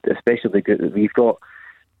 and especially the group that we've got.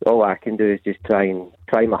 All I can do is just try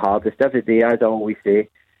my hardest every day, as I always say,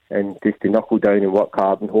 and just to knuckle down and work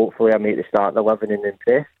hard, and hopefully I make the starting 11 and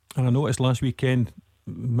impress. And I noticed last weekend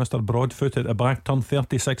Mr. Broadfoot at the back turned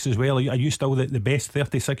 36 as well. Are you still the best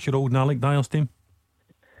 36-year-old in Alec Dyer's team?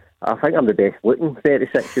 I think I'm the best looking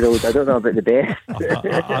 36-year-old. I don't know about the best.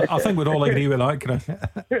 I think we'd all agree with that, Chris.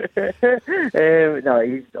 No,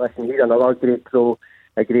 he's another great pro,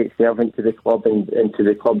 a great servant to the club and to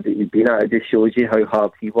the club that he's been at. It just shows you how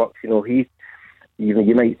hard he works.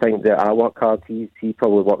 You might think that I work hard. He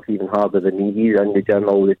probably works even harder than me. He's in the gym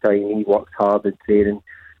all the time. He works hard in training,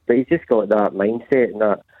 but he's just got that mindset and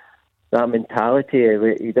that mentality.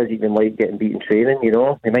 He doesn't even like getting beaten training. He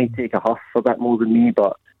might take a huff a bit more than me,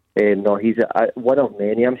 but No, he's one of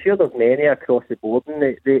many. I'm sure there's many across the board in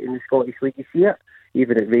the Scottish League. You see it,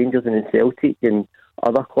 even at Rangers and in Celtic and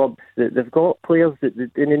other clubs, that they've got players that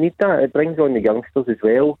and they need that. It brings on the youngsters as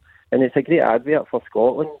well, and it's a great advert for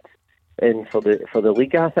Scotland and for the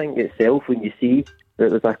league. I think itself, when you see that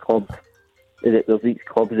there's a club, that there's these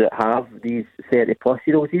clubs that have these 30+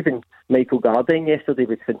 year olds. Even Michael Gardyne yesterday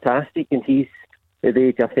was fantastic, and he's at the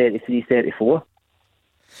age of 33, 34.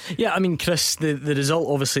 Yeah, I mean, Chris, the result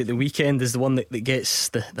obviously at the weekend is the one that gets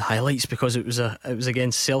the highlights because it was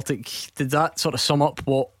against Celtic. Did that sort of sum up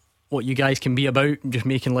what you guys can be about, just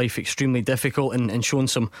making life extremely difficult and showing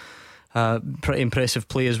some pretty impressive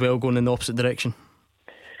play as well, going in the opposite direction?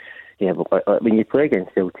 Yeah, but when you play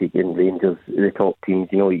against Celtic and Rangers, the top teams,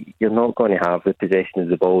 you're not going to have the possession of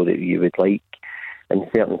the ball that you would like in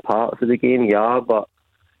certain parts of the game. You are, but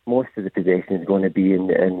most of the possession is going to be in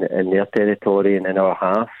their territory and in our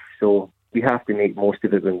half. So we have to make most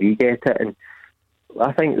of it when we get it. And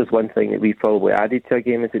I think there's one thing that we've probably added to our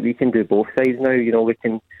game is that we can do both sides now.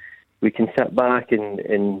 We can sit back and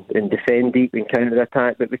defend deep and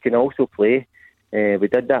counter-attack, but we can also play. We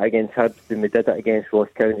did that against Hibs and we did it against Ross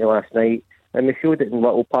County last night, and we showed it in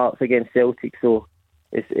little parts against Celtic. So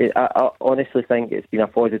I honestly think it's been a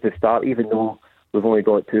positive start, even though we've only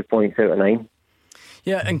got 2 points out of 9.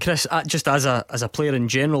 Yeah, and Chris, just as a player in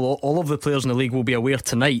general, all of the players in the league will be aware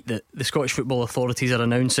tonight that the Scottish Football Authorities are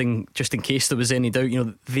announcing, just in case there was any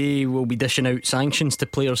doubt, they will be dishing out sanctions to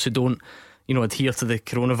players who don't adhere to the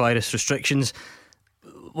coronavirus restrictions.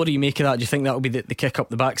 What do you make of that? Do you think that will be the kick up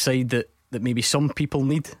the backside that maybe some people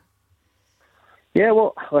need? Yeah,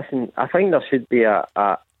 well, listen, I think there should be a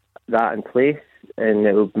that in place, and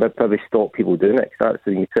it will probably stop people doing it. Because that's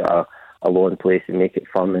when you put a law in place and make it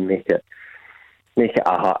fun and make it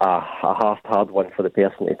a hard one for the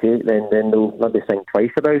person to take. Then they'll maybe think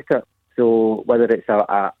twice about it. So whether it's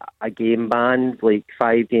a game ban, like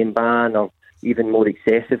 5-game ban, or even more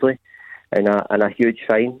excessively, and a huge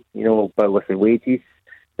fine, but with the wages,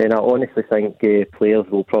 then I honestly think players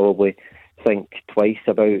will probably think twice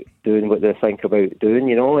about doing what they think about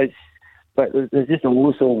doing. But there's just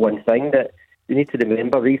also one thing that you need to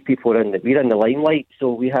remember: these people we're in the limelight,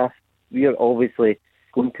 so we are obviously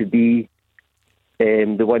going to be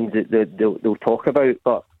the ones that they'll talk about,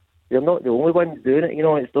 but they're not the only ones doing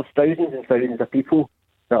it. There's thousands and thousands of people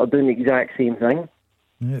that are doing the exact same thing.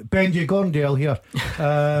 Benji Gorndale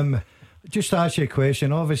here. Just to ask you a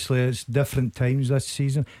question, obviously it's different times this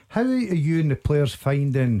season. How are you and the players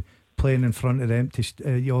finding playing in front of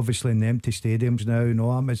obviously in the empty stadiums now,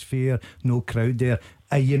 no atmosphere, no crowd there?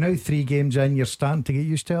 Are you now 3 games in, you're starting to get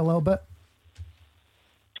used to it a little bit?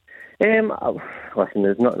 Listen,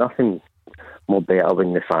 there's nothing more better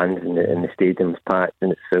when the fans in the stadium's packed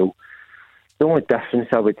and it's full. The only difference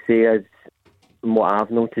I would say is, what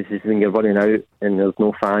I've noticed, is when you're running out and there's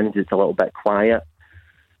no fans, it's a little bit quiet.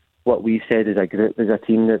 What we've said as a group, as a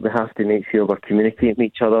team, that we have to make sure we're communicating with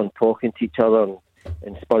each other and talking to each other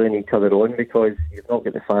and spurring each other on, because you've not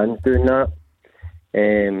got the fans doing that.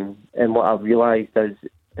 And what I've realised is,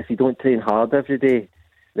 if you don't train hard every day,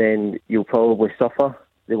 then you'll probably suffer.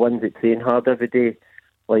 The ones that train hard every day,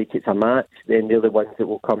 like it's a match, then they're the ones that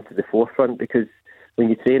will come to the forefront, because when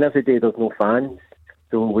you train every day, there's no fans.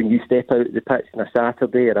 So when you step out the pitch on a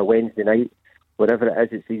Saturday or a Wednesday night, whatever it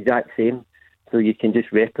is, it's the exact same. So you can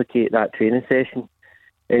just replicate that training session.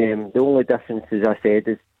 The only difference, as I said,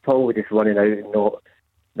 is probably just running out and not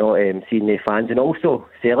seeing the fans, and also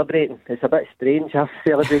celebrating. It's a bit strange. I've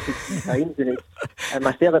celebrated 3 times and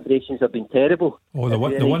my celebrations have been terrible. Oh, the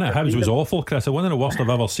one at Hibs was awful, Chris. One of the worst I've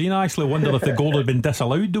ever seen. I actually wondered if the goal had been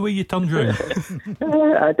disallowed the way you turned round.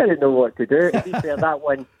 I didn't know what to do. To be fair, that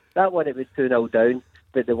one it was 2-0 down,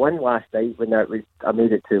 but the one last night when I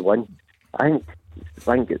made it 2-1, I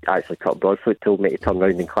think actually Kurt Broadfoot told me to turn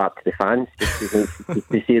round and clap to the fans just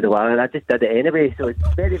to say the line, and I just did it anyway. So it's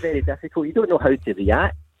very, very difficult. You don't know how to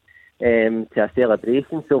react to a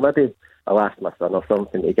celebration, so maybe I'll ask my son or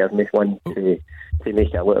something to give me one to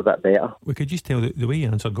make it a little bit better. We could just tell the way you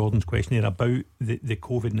answered Gordon's question here about the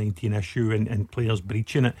COVID-19 issue and players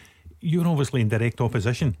breaching it. You're obviously in direct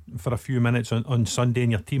opposition for a few minutes on Sunday,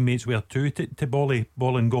 and your teammates were too, to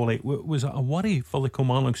Bolingoli. Was it a worry for the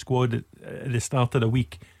Kilmarnock squad at the start of the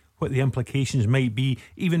week, what the implications might be,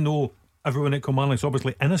 even though everyone at Kilmarnock's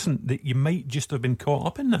obviously innocent, that you might just have been caught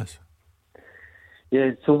up in this?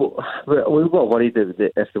 Yeah, so we were worried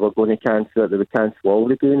that if they were going to cancel it, they would cancel all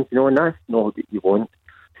the games, and that's not what you want,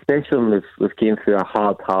 especially when we've came through a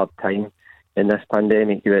hard time in this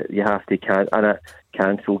pandemic. You have to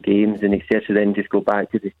cancel games and etc., then just go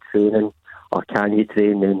back to the training, or can you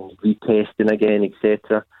train and retesting again,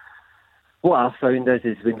 etc. what I've found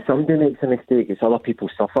is when somebody makes a mistake, it's other people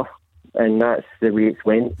suffer, and that's the way it's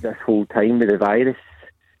went this whole time with the virus.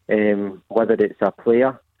 Whether it's a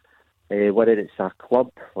player, whether it's a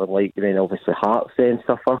club, or like then obviously Hearts then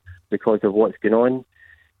suffer because of what's going on.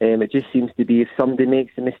 It just seems to be if somebody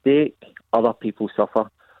makes a mistake, other people suffer,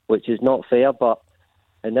 which is not fair. But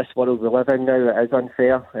in this world we live in now, it is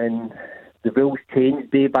unfair, and the rules change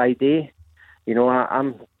day by day. You know,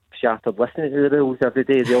 I'm shattered listening to the rules every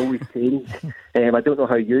day. They always change. I don't know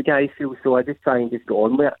how you guys feel, so I just try and just go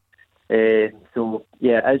on with it. So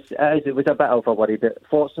yeah, it was a bit of a worry, but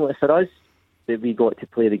fortunately for us that we got to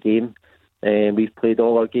play the game. We've played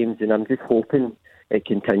all our games, and I'm just hoping it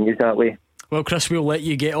continues that way. Well, Chris, we'll let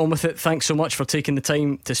you get on with it. Thanks so much for taking the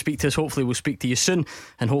time to speak to us. Hopefully we'll speak to you soon,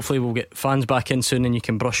 and hopefully we'll get fans back in soon and you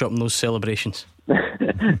can brush up on those celebrations.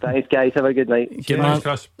 Thanks guys, have a good night. Good man.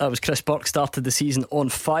 That was Chris Burke. Started the season on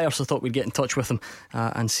fire, so I thought we'd get in touch with him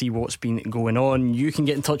and see what's been going on. You can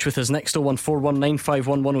get in touch with us next.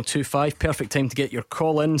 01419511025. Perfect time to get your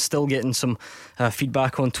call in. Still getting some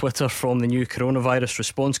feedback on Twitter from the new coronavirus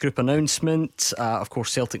response group announcement. Of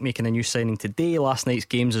course, Celtic making a new signing today, last night's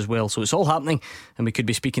games as well, so it's all happening, and we could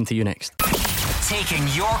be speaking to you next. Taking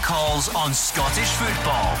your calls on Scottish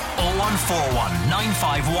football. 0141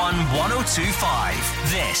 951 1025.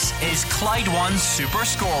 This is Clyde One Super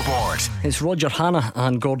Scoreboard. It's Roger Hannah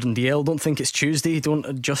and Gordon Dalziel. Don't think it's Tuesday. Don't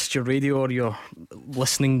adjust your radio or your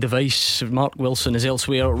listening device. Mark Wilson is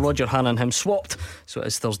elsewhere. Roger Hannah and him swapped, so it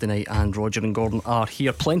is Thursday night, and Roger and Gordon are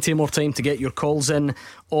here. Plenty more time to get your calls in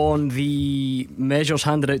on the measures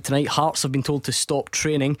handed out tonight. Hearts have been told to stop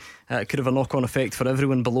training. It could have a knock-on effect for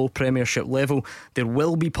everyone below Premiership level. There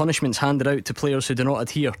will be punishments handed out to players who do not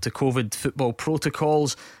adhere to COVID football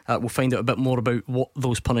protocols. We'll find out a bit more about what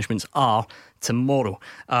those punishments are tomorrow.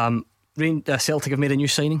 Celtic have made a new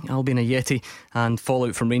signing, Albion Ajeti, and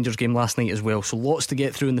fallout from Rangers game last night as well. So lots to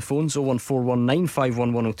get through in the phones.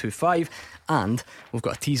 01419511025, and we've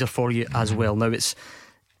got a teaser for you as well. Now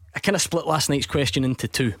I kind of split last night's question into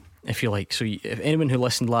two, if you like. So if anyone who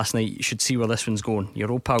listened last night, you should see where this one's going.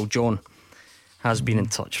 Your old pal John has been in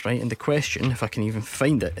touch, right? And the question, if I can even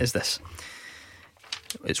find it, is this.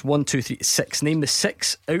 It's 1, 2, 3, 6. Name the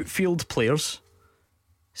 6 outfield players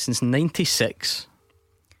since 96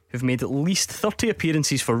 who've made at least 30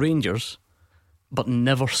 appearances for Rangers but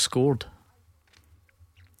never scored.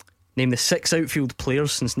 Name the 6 outfield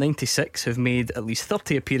players since 96 who've made at least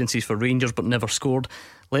 30 appearances for Rangers but never scored.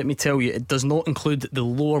 Let me tell you, it does not include the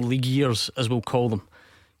lower league years, as we'll call them,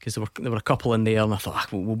 because there were a couple in there, and I thought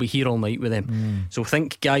we'll be here all night with them. So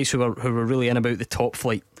think guys who are really in about the top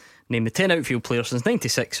flight. Name the 10 outfield players since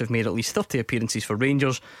 96 who've made at least 30 appearances for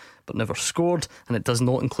Rangers but never scored, and it does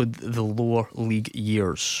not include the lower league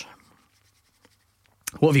years.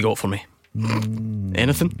 What have you got for me?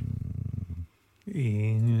 Anything?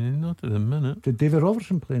 Not at the minute. Did David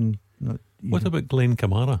Robertson play? What about Glenn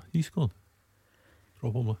Kamara? He scored.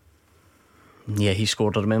 Probably. Yeah, he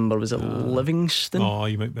scored. I remember. Was it Livingston? Oh,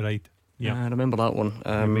 you might be right. Yeah, I remember that one.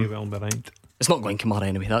 You may well be right. It's not Glenn Kamara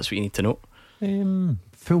anyway. That's what you need to know.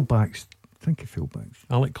 Fullbacks. Think of fullbacks.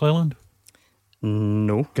 Alec Cleland?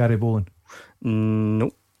 No. Gary Boland?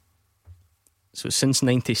 No. So since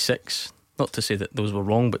 96. Not to say that those were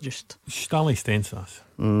wrong, but just Stally Stensas?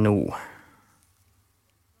 No.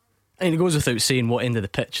 I mean, it goes without saying what end of the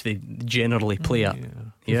pitch they generally play at.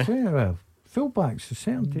 Yeah. Fullbacks, the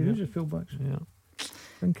certainty. Who's the fullbacks? Yeah.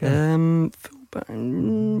 Fullback.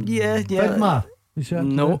 Yeah. Bigma.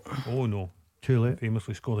 No. Oh no. Too late.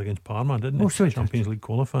 Famously scored against Parma, didn't he? Sorry. Champions League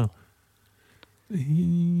qualifier.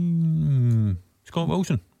 Scott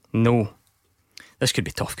Wilson? No. This could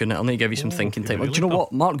be tough, couldn't it? I'll need to give you some thinking time. Really do you know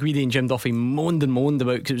what? Mark Guidi and Jim Duffy moaned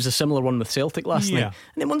about, because it was a similar one with Celtic last night. And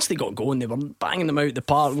then once they got going, they were banging them out the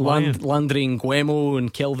park. Landry and Guemo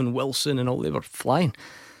and Kelvin Wilson and all, they were flying.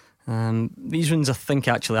 These ones I think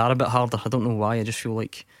actually are a bit harder. I don't know why. I just feel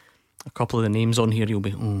like a couple of the names on here you'll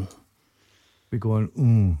be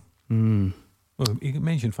going Well, you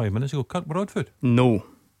mentioned 5 minutes ago Kirk Broadfoot. No.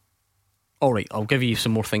 Alright, I'll give you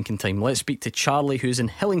some more thinking time. Let's speak to Charlie, who's in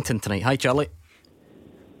Hillington tonight. Hi Charlie.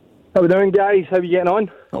 How we doing, guys? How are you getting on?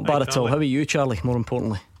 Not bad at all. How are you, Charlie, more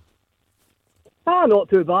importantly? Not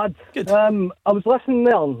too bad. Good. I was listening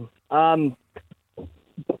there.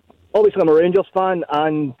 Obviously I'm a Rangers fan,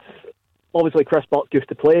 and obviously Chris Burke used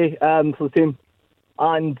to play for the team,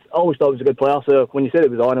 and I always thought he was a good player, so when you said it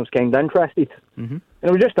was on, I was kind of interested. And I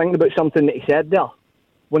was just thinking about something that he said there.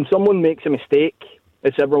 When someone makes a mistake,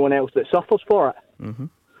 it's everyone else that suffers for it.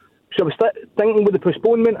 So I was thinking, with the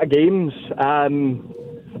postponement of games,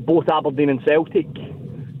 both Aberdeen and Celtic,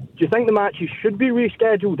 do you think the matches should be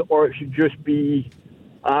rescheduled, or it should just be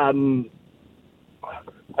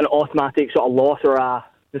an automatic sort of loss or a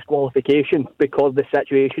disqualification because the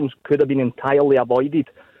situations could have been entirely avoided.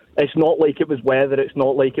 It's not like it was weather, it's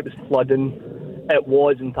not like it was flooding. It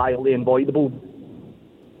was entirely avoidable.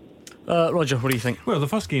 Roger, what do you think? Well, the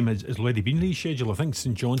first game has already been rescheduled. I think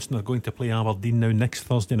St Johnstone are going to play Aberdeen now next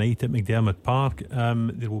Thursday night at McDermott Park.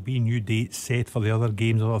 There will be new dates set for the other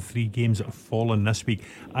games, other 3 games that have fallen this week.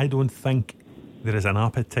 I don't think there is an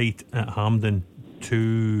appetite at Hampden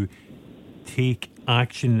to take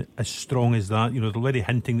action as strong as that. You know, they're already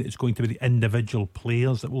hinting that it's going to be the individual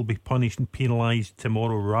players that will be punished and penalised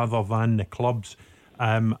tomorrow rather than the clubs.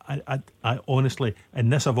 I honestly, in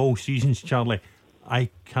this of all seasons, Charlie, I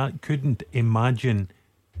couldn't imagine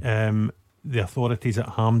the authorities at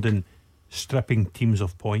Hampden stripping teams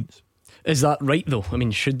of points. Is that right though? I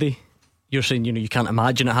mean, should they? You're saying, you know, you can't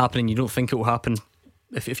imagine it happening, you don't think it will happen.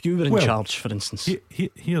 If you were in charge, for instance,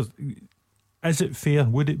 here's, is it fair?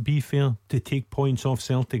 Would it be fair to take points off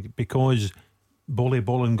Celtic because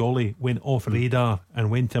Bolingoli went off radar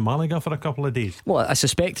and went to Malaga for a couple of days? Well, I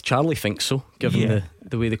suspect Charlie thinks so, given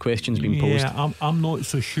the way the question's been posed. Yeah, I'm not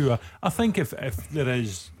so sure. I think if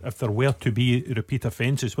there were to be repeat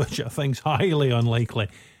offences, which I think's highly unlikely,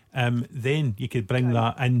 then you could bring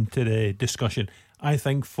that into the discussion. I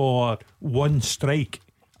think for one strike,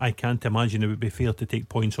 I can't imagine it would be fair to take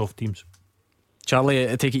points off teams. Charlie,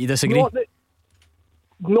 I take it you disagree?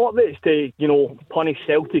 Not that it's to, you know, punish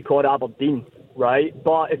Celtic or Aberdeen, right?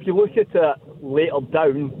 But if you look at it later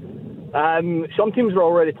down, some teams are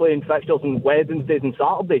already playing fixtures on Wednesdays and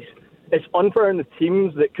Saturdays. It's unfair on the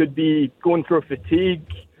teams that could be going through fatigue,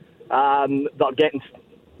 that are getting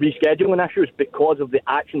rescheduling issues because of the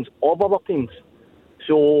actions of other teams.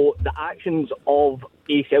 So the actions of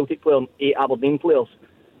a Celtic player and 8 Aberdeen players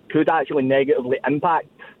could actually negatively impact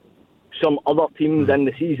some other teams in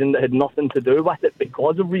the season that had nothing to do with it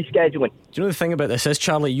because of rescheduling. Do you know the thing about this is,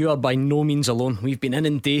 Charlie, you are by no means alone. We've been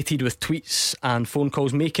inundated with tweets and phone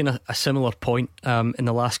calls making a similar point in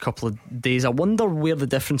the last couple of days. I wonder where the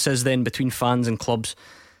difference is then between fans and clubs,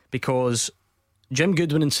 because Jim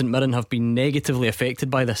Goodwin and St Mirren have been negatively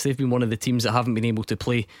affected by this. They've been one of the teams that haven't been able to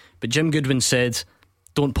play, but Jim Goodwin said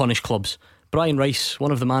don't punish clubs. Brian Rice,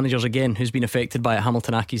 one of the managers again who's been affected by it,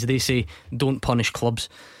 Hamilton Accies, they say don't punish clubs.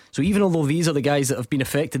 So even although these are the guys that have been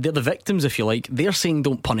affected, they're the victims if you like, they're saying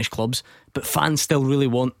don't punish clubs, but fans still really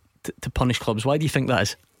want to punish clubs. Why do you think that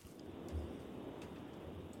is?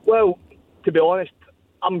 Well, to be honest,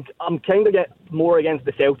 I'm kind of get more against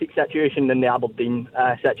the Celtic situation than the Aberdeen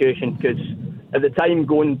situation, because at the time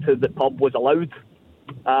going to the pub was allowed,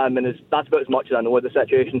 and that's about as much as I know of the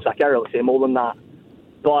situation, so I can't really say more than that.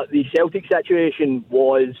 But the Celtic situation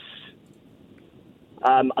was,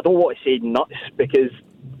 I don't want to say nuts, because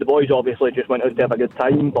the boys obviously just went out to have a good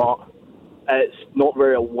time, but it's not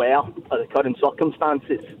very aware of the current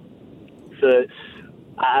circumstances. So it's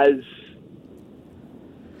as...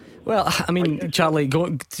 Well, I mean, Charlie,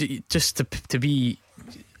 just to be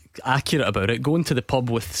accurate about it, going to the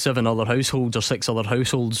pub with 7 other households or 6 other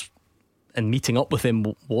households and meeting up with them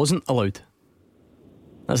wasn't allowed.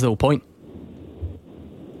 That's the whole point.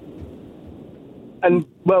 And,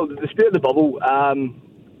 well, the dispute of the bubble,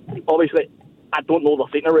 obviously, I don't know their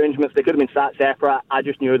seating arrangements. They could have been sat separate. I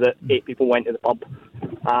just knew that 8 people went to the pub,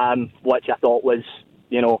 which I thought was,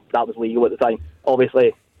 you know, that was legal at the time.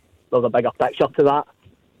 Obviously, there's a bigger picture to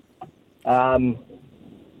that.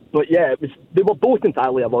 But yeah, they were both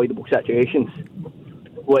entirely avoidable situations,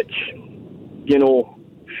 which, you know,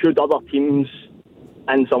 should other teams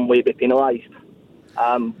in some way be penalised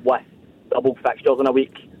with double fixtures in a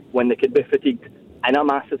week when they could be fatigued in a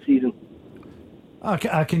massive season.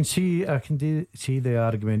 I can see the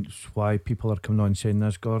arguments why people are coming on saying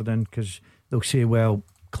this, Gordon, because they'll say, well,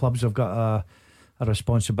 clubs have got a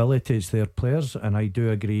responsibility, it's their players, and I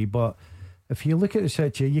do agree. But if you look at the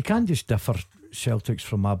situation, you can't just differ Celtics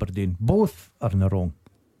from Aberdeen. Both are in the wrong.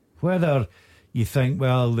 Whether you think,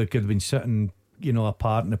 well, they could have been sitting, you know,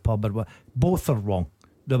 apart in the pub or what, both are wrong.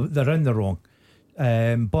 They're in the wrong.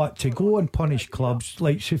 But to go and punish clubs,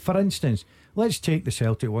 like, say, for instance, let's take the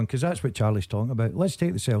Celtic one, because that's what Charlie's talking about. Let's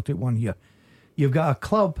take the Celtic one here. You've got a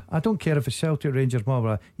club, I don't care if it's Celtic, Rangers,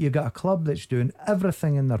 Marlborough, you've got a club that's doing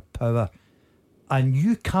everything in their power, and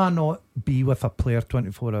you cannot be with a player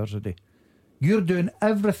 24 hours a day. You're doing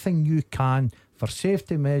everything you can for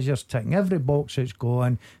safety measures, ticking every box that's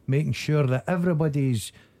going, making sure that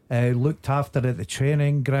everybody's looked after at the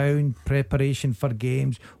training ground, preparation for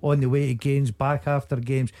games, on the way to games, back after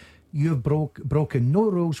games. You've broken no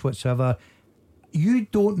rules whatsoever. You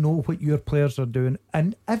don't know what your players are doing,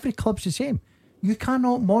 and every club's the same. You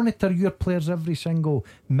cannot monitor your players every single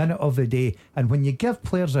minute of the day. And when you give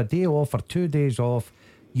players a day off or 2 days off,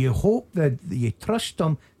 you hope that you trust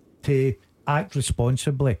them to act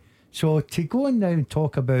responsibly. So to go and now and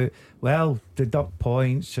talk about, well, deduct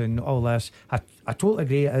points and all this, I totally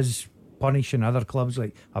agree it is punishing other clubs.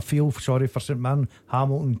 Like, I feel sorry for St Mirren,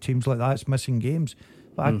 Hamilton, teams like that, it's missing games.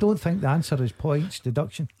 But I don't think the answer is points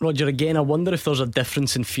deduction. Roger, again, I wonder if there's a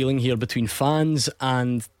difference in feeling here between fans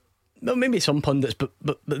and, well, maybe some pundits, but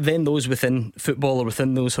then those within football or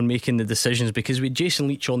within those who are making the decisions. Because we had Jason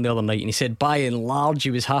Leach on the other night and he said by and large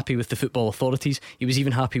he was happy with the football authorities. He was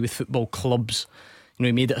even happy with football clubs. You know,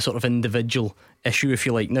 he made it a sort of individual issue, if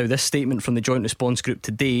you like. Now, this statement from the Joint Response Group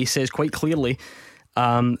today says quite clearly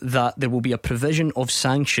that there will be a provision of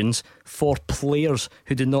sanctions for players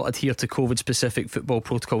who do not adhere to COVID-specific football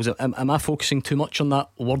protocols. Am I focusing too much on that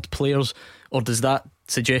word players, or does that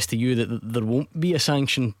suggest to you that there won't be a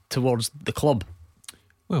sanction towards the club?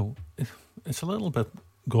 Well, it's a little bit,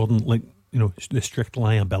 Gordon, like, you know, the strict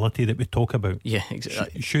liability that we talk about. Yeah,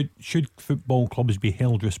 exactly. Should football clubs be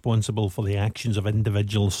held responsible for the actions of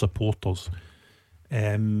individual supporters?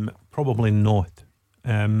 Probably not.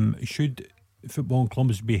 Should football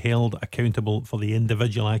clubs be held accountable for the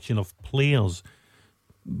individual action of players?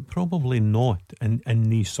 Probably not in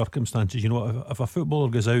these circumstances. You know, if a footballer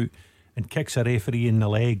goes out and kicks a referee in the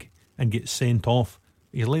leg and gets sent off,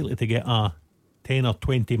 he's likely to get a 10 or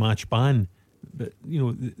 20 match ban. But, you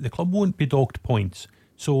know, the club won't be docked points.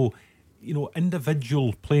 So, you know,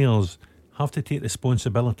 individual players have to take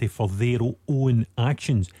responsibility for their own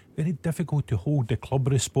actions. Very difficult to hold the club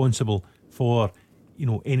responsible for, you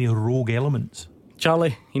know, any rogue elements.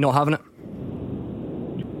 Charlie, you not having it?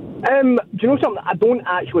 Do you know something? I don't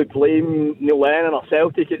actually blame Neil Lennon or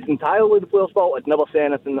Celtic. It's entirely the players' fault. I'd never say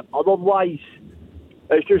anything otherwise.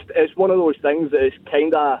 It's one of those things that is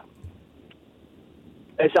kind of,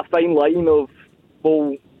 it's a fine line of,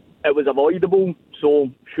 well, it was avoidable,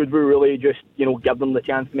 so should we really just, you know, give them the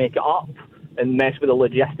chance to make it up and mess with the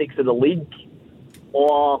logistics of the league?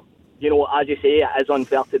 Or, you know, as you say, it is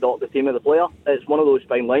unfair to dock the team of the player. It's one of those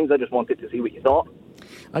fine lines. I just wanted to see what you thought.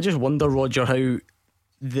 I just wonder, Roger, how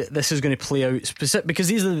this is going to play out, because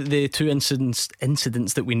these are the two incidents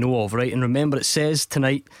that we know of, right? And remember, it says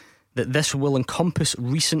tonight that this will encompass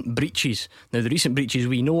recent breaches. Now, the recent breaches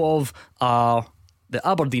we know of are the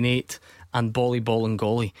Aberdeen 8 and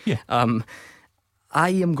Bolingoli. Yeah. I'm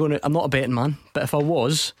not a betting man, but if I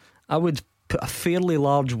was, I would put a fairly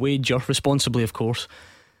large wager, responsibly of course,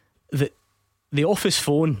 that the office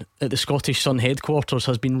phone at the Scottish Sun headquarters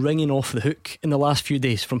has been ringing off the hook in the last few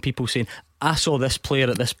days from people saying, I saw this player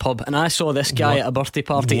at this pub and I saw this guy at a birthday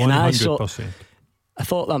party 100%. And I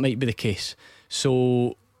thought that might be the case.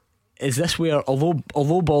 So is this where, although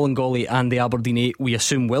Bolingoli and the Aberdeen 8 we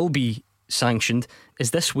assume will be sanctioned,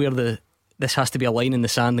 is this where this has to be a line in the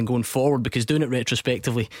sand and going forward, because doing it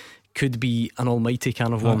retrospectively could be an almighty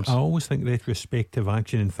can of worms? I always think retrospective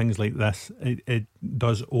action and things like this, it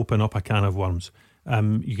does open up a can of worms.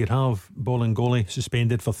 You could have Bolingoli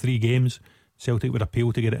suspended for 3 games. Celtic would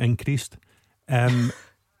appeal to get it increased.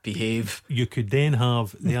 Behave. You could then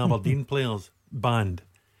have the Aberdeen players banned.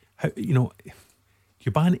 You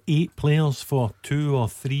ban 8 players for 2 or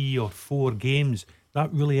 3 or 4 games.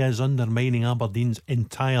 That really is undermining Aberdeen's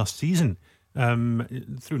entire season.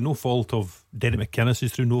 Through no fault of Derek McInnes,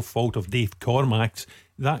 through no fault of Dave Cormack's.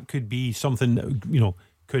 That could be something that, you know,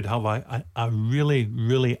 could have a really,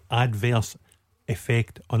 really adverse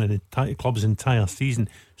effect on an entire club's entire season.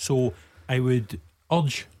 So I would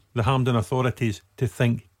urge the Hampden authorities to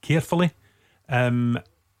think carefully.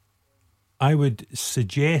 I would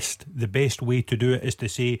suggest the best way to do it is to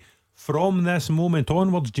say, from this moment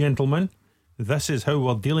onwards, gentlemen, this is how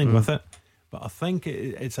we're dealing with it. But I think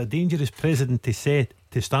it's a dangerous precedent to set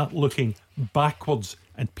to start looking backwards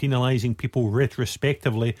and penalising people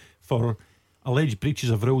retrospectively for alleged breaches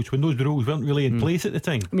of rules when those rules weren't really in place at the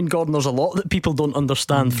time. I mean, Gordon, there's a lot that people don't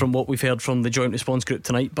understand from what we've heard from the Joint Response Group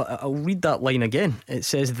tonight, but I'll read that line again. It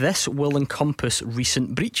says this will encompass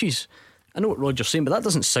recent breaches. I know what Roger's saying, but that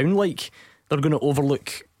doesn't sound like they're going to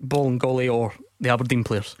overlook Bolingoli or the Aberdeen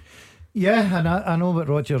players. Yeah, and I know what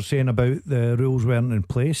Roger's saying about the rules weren't in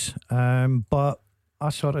place, but I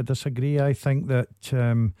sort of disagree. I think that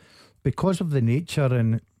because of the nature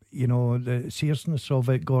and, you know, the seriousness of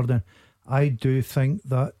it, Gordon, I do think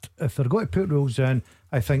that if they're going to put rules in,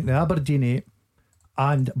 I think the Aberdeen 8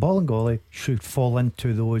 and Bolingoli should fall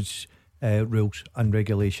into those rules and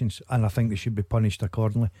regulations, and I think they should be punished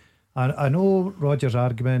accordingly. And I know Roger's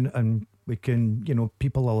argument, and we can, you know,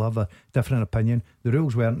 people will have a different opinion. The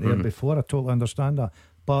rules weren't there before, I totally understand that.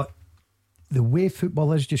 But the way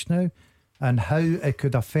football is just now, and how it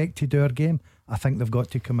could have affected our game, I think they've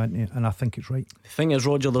got to come into it, and I think it's right. The thing is,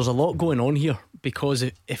 Roger, there's a lot going on here, because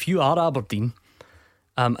if you are Aberdeen,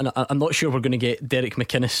 and I'm not sure we're going to get Derek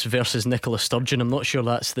McInnes versus Nicola Sturgeon. I'm not sure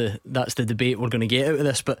that's the debate we're going to get out of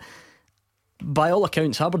this, but by all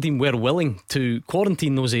accounts, Aberdeen were willing to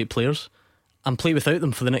quarantine those 8 players and play without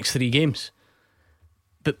them for the next 3 games.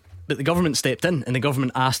 But the government stepped in, and the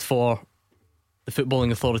government asked for the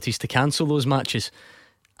footballing authorities to cancel those matches.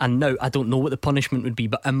 And now I don't know what the punishment would be,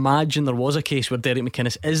 but imagine there was a case where Derek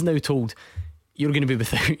McInnes is now told you're going to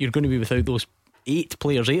be without those 8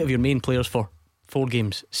 players, 8 of your main players for 4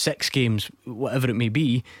 games, 6 games, whatever it may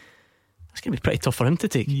be. It's going to be pretty tough for him to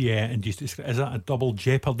take. Yeah, and just is that a double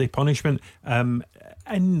jeopardy punishment?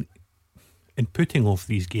 In putting off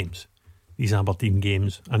these games, these Aberdeen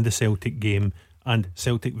games, and the Celtic game, and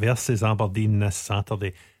Celtic versus Aberdeen this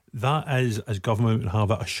Saturday, that is, as government would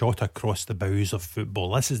have it, a shot across the bows of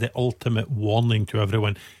football. This is the ultimate warning to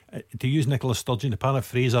everyone. To use Nicola Sturgeon, to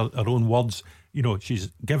paraphrase her own words, you know,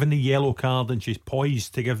 she's given the yellow card and she's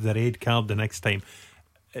poised to give the red card the next time.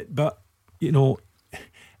 But, you know,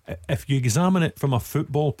 if you examine it from a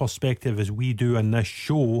football perspective, as we do in this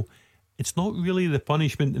show, it's not really the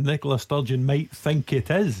punishment that Nicola Sturgeon might think it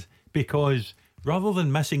is, because rather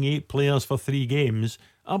than missing 8 players for 3 games,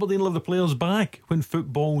 Aberdeen will have the players back when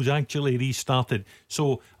football's actually restarted.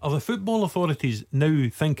 So are the football authorities now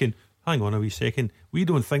thinking, hang on a wee second, we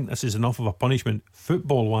don't think this is enough of a punishment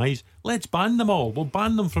football wise, let's ban them all, we'll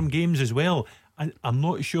ban them from games as well? I'm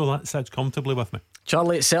not sure that sits comfortably with me.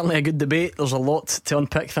 Charlie, it's certainly a good debate. There's a lot to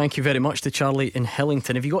unpick. Thank you very much to Charlie in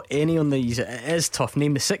Hillington. Have you got any on these? It is tough.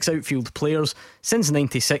 Name the 6 outfield players since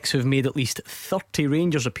 '96 who've made at least 30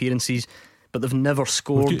 Rangers appearances, but they've never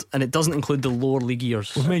scored, and it doesn't include the lower league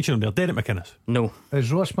years. We've mentioned them there. Derek McInnes? No.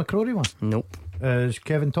 Is Ross McCrory one? Nope. Is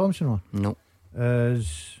Kevin Thompson one? Nope.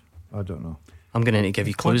 I don't know. I'm going to need to give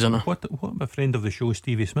you clues on it. What about a friend of the show,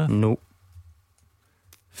 Stevie Smith? Nope.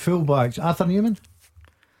 Fullbacks, Arthur Newman?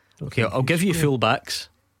 Okay, I'll give you fullbacks.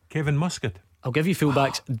 Kevin Muscat? I'll give you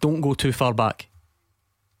fullbacks. Don't go too far back.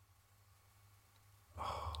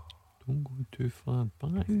 Don't go too far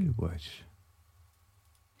back. Who was?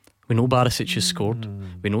 We know Barisic has scored.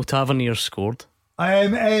 We know Tavernier's scored.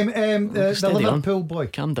 The Liverpool on. boy.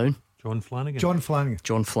 Calm down. John Flanagan. John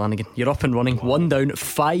Flanagan. You're up and running. 1 down,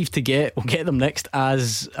 5 to get. We'll get them next,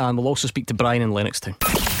 as we'll also speak to Brian in Lennoxtown.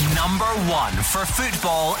 Number 1 for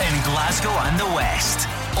football in Glasgow and the West.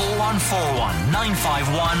 0141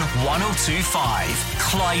 951 1025.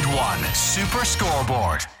 Clyde One Super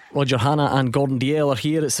Scoreboard. Roger Hannah and Gordon Dalziel are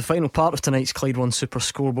here. It's the final part of tonight's Clyde One Super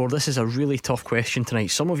Scoreboard. This is a really tough question tonight.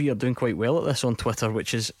 Some of you are doing quite well at this on Twitter,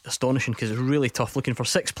 which is astonishing because it's really tough. Looking for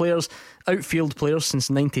 6 players, outfield players since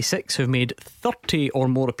 '96 who've made 30 or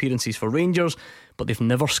more appearances for Rangers, but they've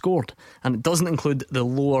never scored. And it doesn't include the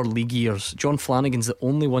lower league years. John Flanagan's the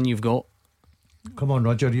only one you've got. Come on,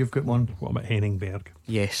 Roger, you've got one. What about Henning Berg?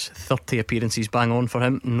 Yes, 30 appearances, bang on for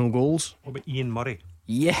him, no goals. What about Ian Murray?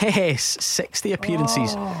 Yes, 60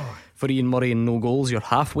 appearances for Ian Murray and no goals. You're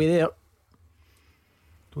halfway there.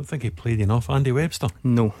 Don't think he played enough. Andy Webster?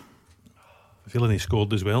 No. I feel he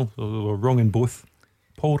scored as well, so we're wrong in both.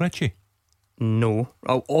 Paul Ritchie? No.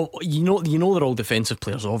 You know they're all defensive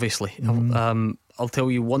players, obviously. I'll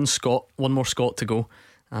tell you one more Scot to go,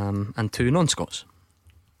 and 2 non-Scots.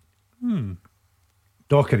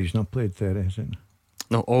 Dockery's not played there, is it?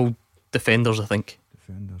 No, all defenders, I think.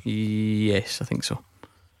 Defenders. Yes, I think so.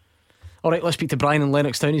 Alright, let's speak to Brian in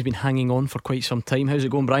Lennoxtown. He's been hanging on for quite some time. How's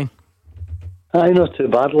it going, Brian? Aye, not too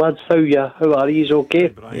bad, lads. How are you?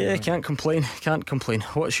 Okay? Yeah, can't complain.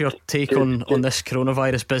 What's your take on this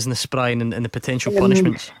coronavirus business, Brian, and the potential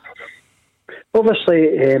punishments?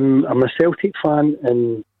 Obviously, I'm a Celtic fan,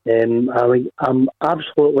 and I'm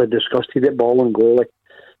absolutely disgusted at Bolingoli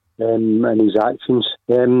and his actions,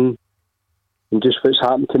 and just what's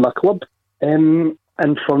happened to my club. And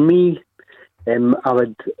for me, I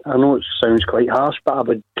know it sounds quite harsh, but I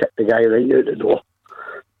would kick the guy right out the door,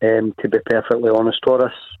 to be perfectly honest. All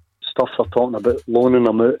this stuff they're talking about, loaning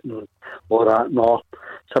them out and all that, no,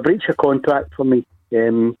 it's a breach of contract for me.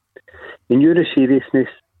 You knew the seriousness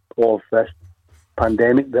of this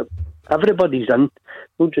pandemic that everybody's in,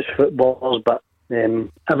 not just footballers, but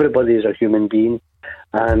everybody is a human being.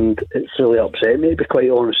 And it's really upset me, to be quite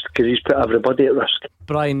honest, because he's put everybody at risk.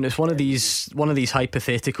 Brian, it's one of these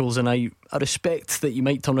hypotheticals, and I respect that you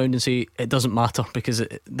might turn around and say it doesn't matter because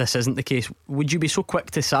this isn't the case. Would you be so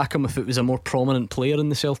quick to sack him if it was a more prominent player in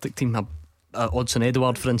the Celtic team, Odsonne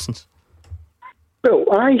Edouard, for instance? Well,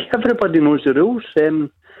 everybody knows the rules. The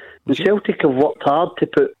Celtic have worked hard to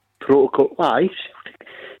put protocol.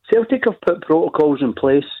 Celtic have put protocols in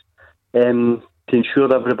place to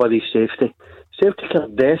ensure everybody's safety. Celtic are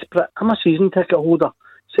desperate. I'm a season ticket holder.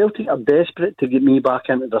 Celtic are desperate to get me back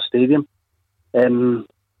into their stadium, and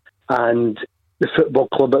the football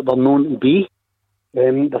club that they're known to be.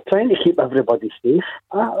 They're trying to keep everybody safe.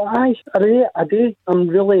 I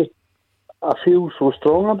feel so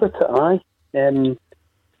strong about it. And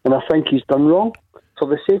I think he's done wrong for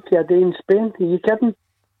the safety of day in Spain. Are you kidding?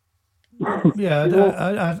 Yeah,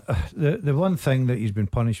 the one thing that he's been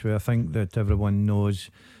punished with, I think that everyone knows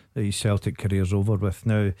that his Celtic career's over with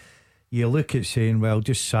now. You look at saying, well,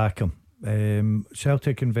 just sack him.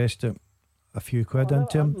 Celtic invested a few quid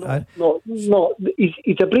into him. No, he's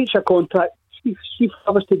a breach of contract. See if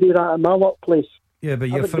I was to do that at my workplace. Yeah, but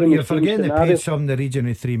you're forgetting to pay some in the region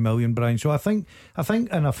of 3 million, Brian. So I think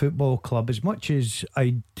in a football club, as much as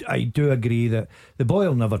I do agree that the boy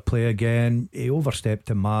will never play again, he overstepped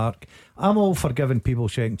the mark. I'm all for giving people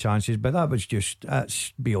second chances, but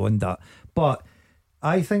that's beyond that. But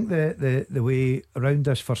I think the way around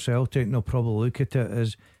this for Celtic, and they'll probably look at it,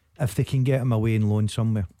 is if they can get him away and loan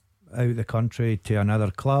somewhere out of the country to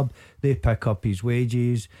another club, they pick up his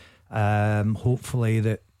wages. Hopefully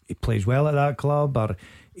that he plays well at that club, or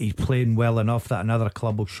he's playing well enough that another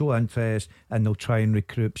club will show interest and they'll try and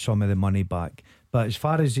recoup some of the money back. But as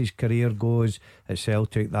far as his career goes at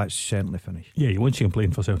Celtic, that's certainly finished. Yeah, you won't see him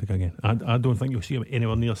playing for Celtic again. I don't think you'll see him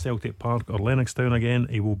anywhere near Celtic Park or Lennoxtown again.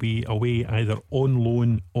 He will be away either on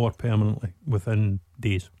loan or permanently within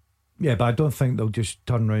days. Yeah, but I don't think they'll just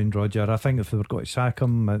turn round Roger. I think if they were going to sack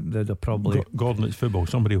him, they'd probably... Gordon, it's football.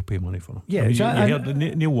 Somebody will pay money for him. Yeah, you heard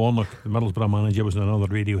Neil Warnock, the Middlesbrough manager, was on another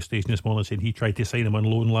radio station this morning saying he tried to sign him on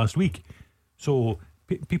loan last week. So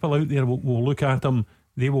people out there will look at him.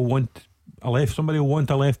 They will want somebody will want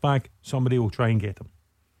a left back. Somebody will try and get him.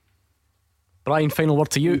 Brian, final word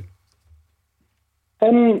to you.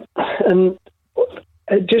 And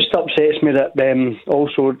it just upsets me that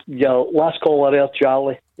also your last caller there,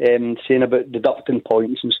 Charlie, saying about deducting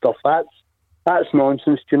points and stuff. That's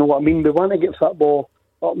nonsense. Do you know what I mean? We want to get football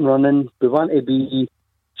up and running. We want to be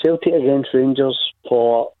Celtic against Rangers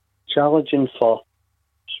for challenging for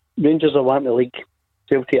Rangers are wanting the league.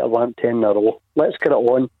 Celtic are wanting 10 in a row. Let's get it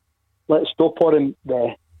on. Let's stop all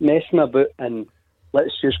the messing about and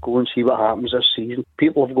let's just go and see what happens this season.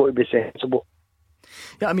 People have got to be sensible.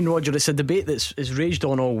 Yeah, I mean, Roger, it's a debate that's raged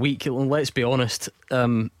on all week. And let's be honest,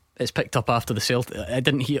 it's picked up after the Celtic. I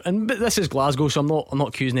didn't hear, but this is Glasgow, so I'm not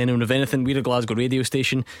accusing anyone of anything. We're a Glasgow radio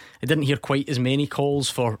station. I didn't hear quite as many calls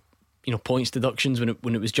for points deductions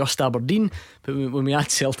when it was just Aberdeen. But when we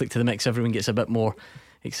add Celtic to the mix, everyone gets a bit more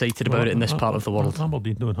excited about it in this part of the world.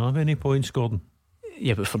 Aberdeen don't have any points, Gordon.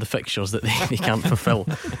 Yeah, but for the fixtures that they can't fulfil.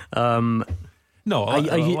 No, I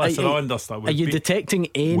understand. Are you detecting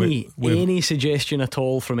any suggestion at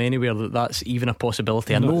all from anywhere that's even a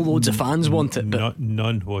possibility? I know loads of fans want it, but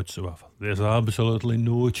none whatsoever. There's absolutely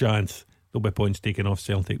no chance there'll be points taken off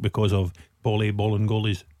Celtic because of ball and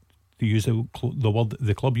goalies. To use the word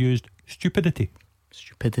the club used, stupidity.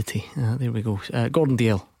 There we go. Gordon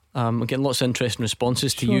Dale. I'm getting lots of interesting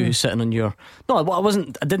responses to you sitting on your... No,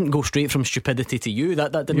 I didn't go straight from stupidity to you.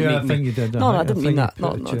 That didn't make I think you did. No, I didn't mean that.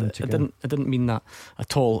 I didn't mean that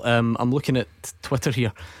at all. I'm looking at Twitter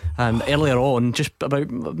here, and earlier on, just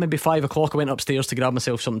about maybe 5 o'clock, I went upstairs to grab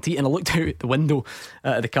myself something to eat, and I looked out the window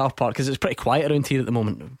at the car park because it's pretty quiet around here at the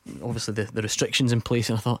moment. Obviously the restrictions in place,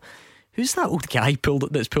 and I thought, who's that old guy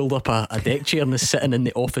that's pulled up a deck chair and is sitting in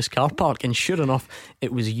the office car park? And sure enough,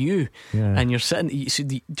 it was you. Yeah. And you're sitting. So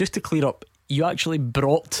just to clear up, you actually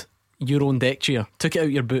brought your own deck chair, took it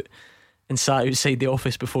out your boot, and sat outside the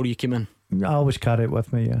office before you came in. I always carry it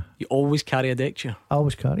with me. Yeah. You always carry a deck chair? I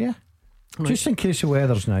always carry, yeah. Right. Just in case the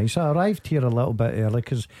weather's nice. I arrived here a little bit early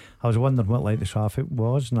because I was wondering what the traffic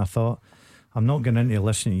was, and I thought, I'm not going into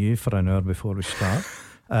listening to you for an hour before we start.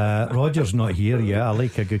 Roger's not here yet. I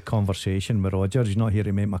like a good conversation with Roger. He's not here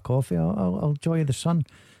to make my coffee. I'll enjoy the sun.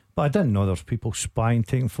 But I didn't know there's people spying,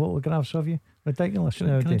 taking photographs of you. Ridiculous.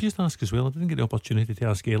 Can I just ask as well? I didn't get the opportunity to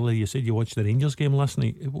ask earlier. You said you watched the Rangers game last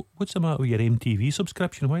night. What's the matter with your MTV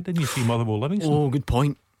subscription? Why didn't you see Motherwell Livingston? Oh, good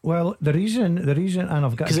point. Well, the reason, and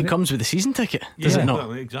I've got because it comes with the season ticket, does it not?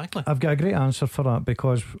 Exactly. I've got a great answer for that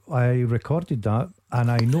because I recorded that, and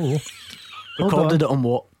I know recorded it on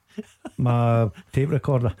what? My tape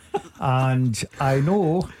recorder, and I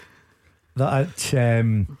know that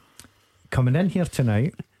coming in here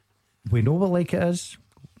tonight, we know what like it is.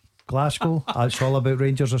 Glasgow, it's all about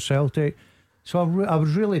Rangers or Celtic. So I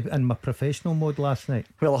was really in my professional mode last night.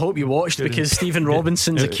 Well, I hope you watched, because Stephen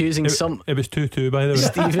Robinson's accusing some. It was 2-2, by the way.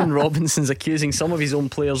 Stephen Robinson's accusing some of his own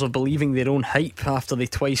players of believing their own hype after they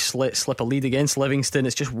twice let slip a lead against Livingston.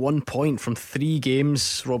 It's just 1 point from 3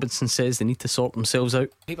 games. Robinson says they need to sort themselves out.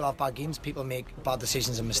 People have bad games, people make bad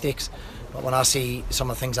decisions and mistakes, but when I see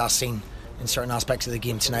some of the things I've seen in certain aspects of the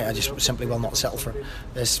game tonight, I just simply will not settle for it.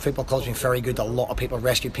 This football club's been very good. A lot of people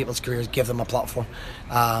rescue people's careers, give them a platform.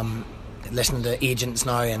 Listening to agents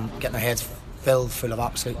now and getting their heads filled full of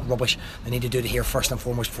absolute rubbish. They need to do it here first and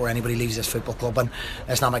foremost before anybody leaves this football club, and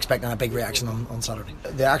it's not, I'm expecting a big reaction on Saturday.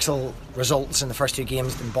 The actual results in the first 2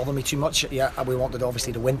 games didn't bother me too much. Yeah, we wanted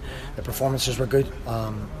obviously to win. The performances were good.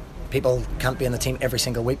 People can't be in the team every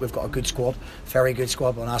single week. We've got a good squad, very good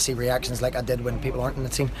squad. When I see reactions like I did when people aren't in the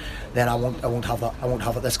team, then I won't have that. I won't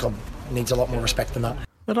have it. This club needs a lot more respect than that.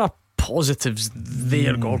 There are positives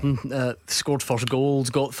there, Gordon. Scored first goals,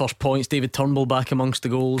 got first points. David Turnbull back amongst the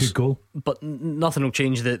goals. Good goal. But nothing will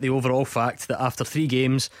change the overall fact that after 3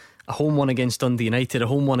 games, a home one against Dundee United, a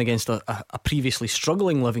home one against a previously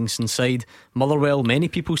struggling Livingston side, Motherwell, many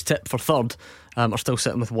people's tip for third, are still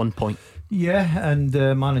sitting with 1 point. Yeah, and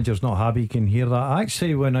the manager's not happy. You can hear that.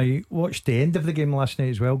 Actually, when I watched the end of the game last night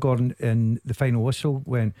as well, Gordon, in the final whistle,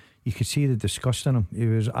 when you could see the disgust in him, he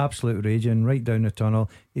was absolute raging right down the tunnel.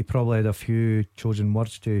 He probably had a few chosen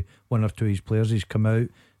words to 1 or 2 of his players. He's come out,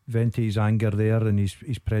 vented his anger there in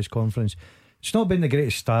his press conference. It's not been the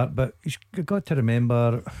greatest start, but he's got to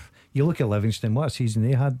remember, you look at Livingston, what a season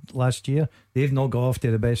they had last year. They've not got off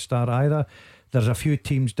to the best start either. There's a few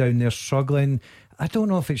teams down there struggling. I don't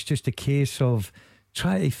know if it's just a case of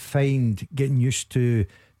trying to getting used to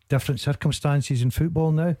different circumstances in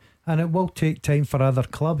football now, and it will take time for other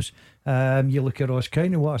clubs. You look at Ross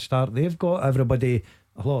County, what a start they've got. Everybody,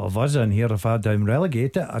 a lot of us in here have had them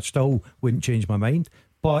relegated. I still wouldn't change my mind,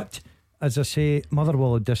 but as I say,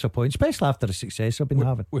 Motherwell will disappoint, especially after the success I've been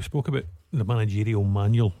having. We spoke about the managerial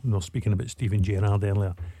manual. We were speaking about Steven Gerrard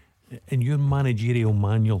earlier. In your managerial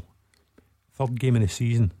manual, third game of the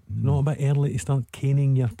season, not a bit early to start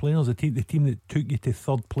caning your players. The team that took you to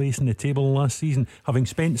third place in the table last season, having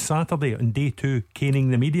spent Saturday on day 2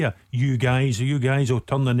 caning the media, you guys will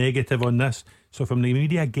turn the negative on this. So from the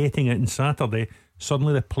media getting it on Saturday,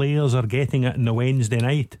 suddenly the players are getting it on the Wednesday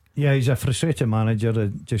night. Yeah, he's a frustrated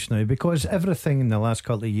manager just now, because everything in the last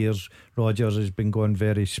couple of years, Rodgers, has been going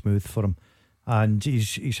very smooth for him, and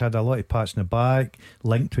he's had a lot of pats in the back,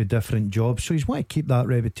 linked with different jobs, so he's want to keep that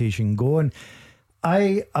reputation going.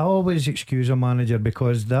 I always excuse a manager,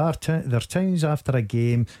 because there are times after a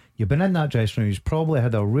game you've been in that dressing room, he's probably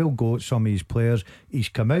had a real go at some of his players, he's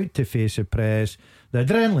come out to face the press, the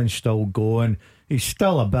adrenaline's still going, he's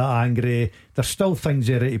still a bit angry, there's still things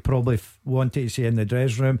there that he probably wanted to say in the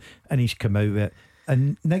dressing room, and he's come out with it.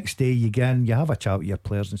 And next day you have a chat with your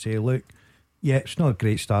players and say, look, yeah, it's not a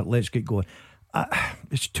great start, let's get going.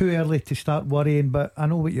 It's too early to start worrying, but I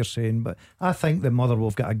know what you're saying. But I think the Motherwell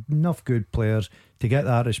have got enough good players to get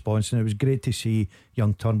that response, and it was great to see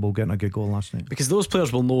young Turnbull getting a good goal last night, because those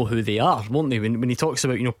players will know who they are, won't they? When he talks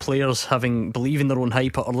about players believing their own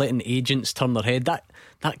hype or letting agents turn their head,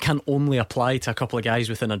 that can only apply to a couple of guys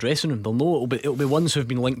within a dressing room. They'll know it'll be ones who've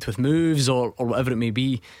been linked with moves or whatever it may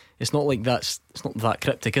be. It's not like it's not that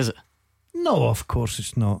cryptic, is it? No, of course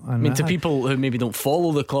it's not. And I mean, to people who maybe don't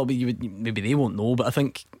follow the club, maybe they won't know, but I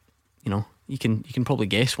think you can probably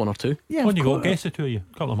guess 1 or 2. Yeah, what do you got? Guess the 2 of you.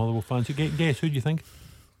 A couple of Motherwell fans. You guess, who do you think?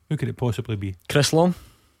 Who could it possibly be? Chris Long.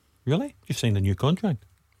 Really? You've signed a new contract.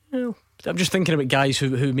 Well, I'm just thinking about guys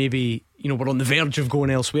who maybe were on the verge of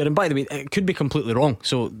going elsewhere. And by the way, it could be completely wrong,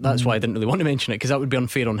 so that's why I didn't really want to mention it, because that would be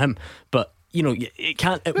unfair on him. But it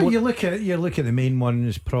can't. You look at the main one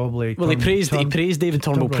is probably. Well, he praised David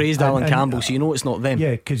Turnbull, praised Alan Campbell, so it's not them.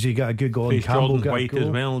 Yeah, because he got a good goal. And Campbell got White as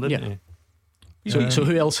well, didn't he? So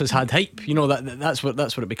who else has had hype? That's what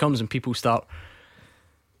it becomes, and people start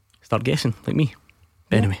guessing, like me.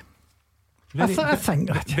 But anyway, I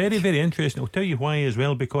think very, very interesting. I'll tell you why as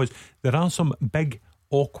well, because there are some big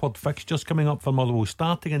awkward fixtures coming up for Motherwell,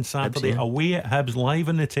 starting on Saturday, away at Hibs, live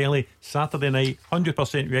on the telly Saturday night,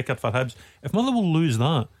 100% record for Hibs. If Motherwell lose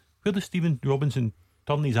that, where does Stephen Robinson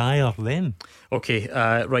turn his ire then? Okay,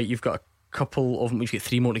 right, you've got a couple of them. We've got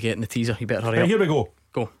 3 more to get in the teaser. You better hurry up. Here we go.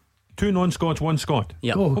 2 non-Scots, 1 Scot.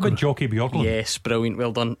 Yeah. How about Jockey Bjorklund? Yes, brilliant,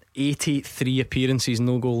 well done. 83 appearances,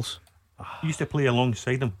 no goals. You used to play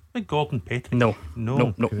alongside him, like Gordon Petrie. No.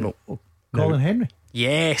 Colin Henry.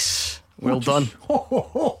 Yes, well done.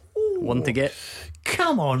 1 to get.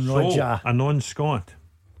 Come on, Roger. So, a non-Scot.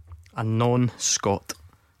 A non-Scot.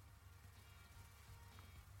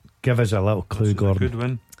 Give us a little clue, Gordon. Good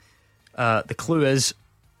win. The clue is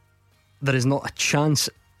There is not a chance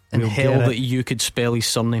in We'll hell get it. that you could spell his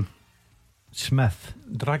surname. Smith.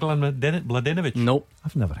 Dragolan Mladenovic. Nope.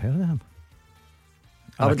 I've never heard of him.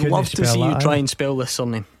 I would couldn't love to spell see you that, try eh? and spell this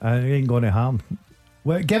surname. I ain't going to harm.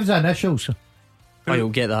 Well, it gives initials. Oh, you'll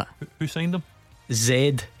get that. Who signed him?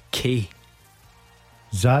 ZK.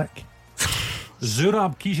 Zach.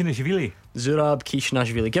 Zurab Kishinashvili. Zurab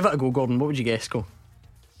Kishinashvili. Give it a go, Gordon. What would you guess, go?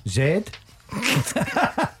 Zed.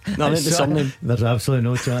 No, I meant the surname. There's absolutely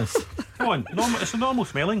no chance. Come on, it's a normal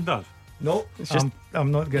spelling, Dad. No, It's just-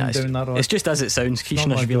 I'm not going down that road. It's just as it sounds. not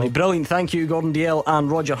my Kishinashvili. job. Brilliant. Thank you, Gordon Dalziel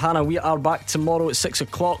and Roger Hannah. We are back tomorrow at 6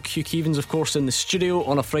 o'clock. Hugh Keevins, of course, in the studio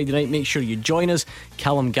on a Friday night. Make sure you join us.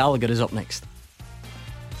 Callum Gallagher is up next.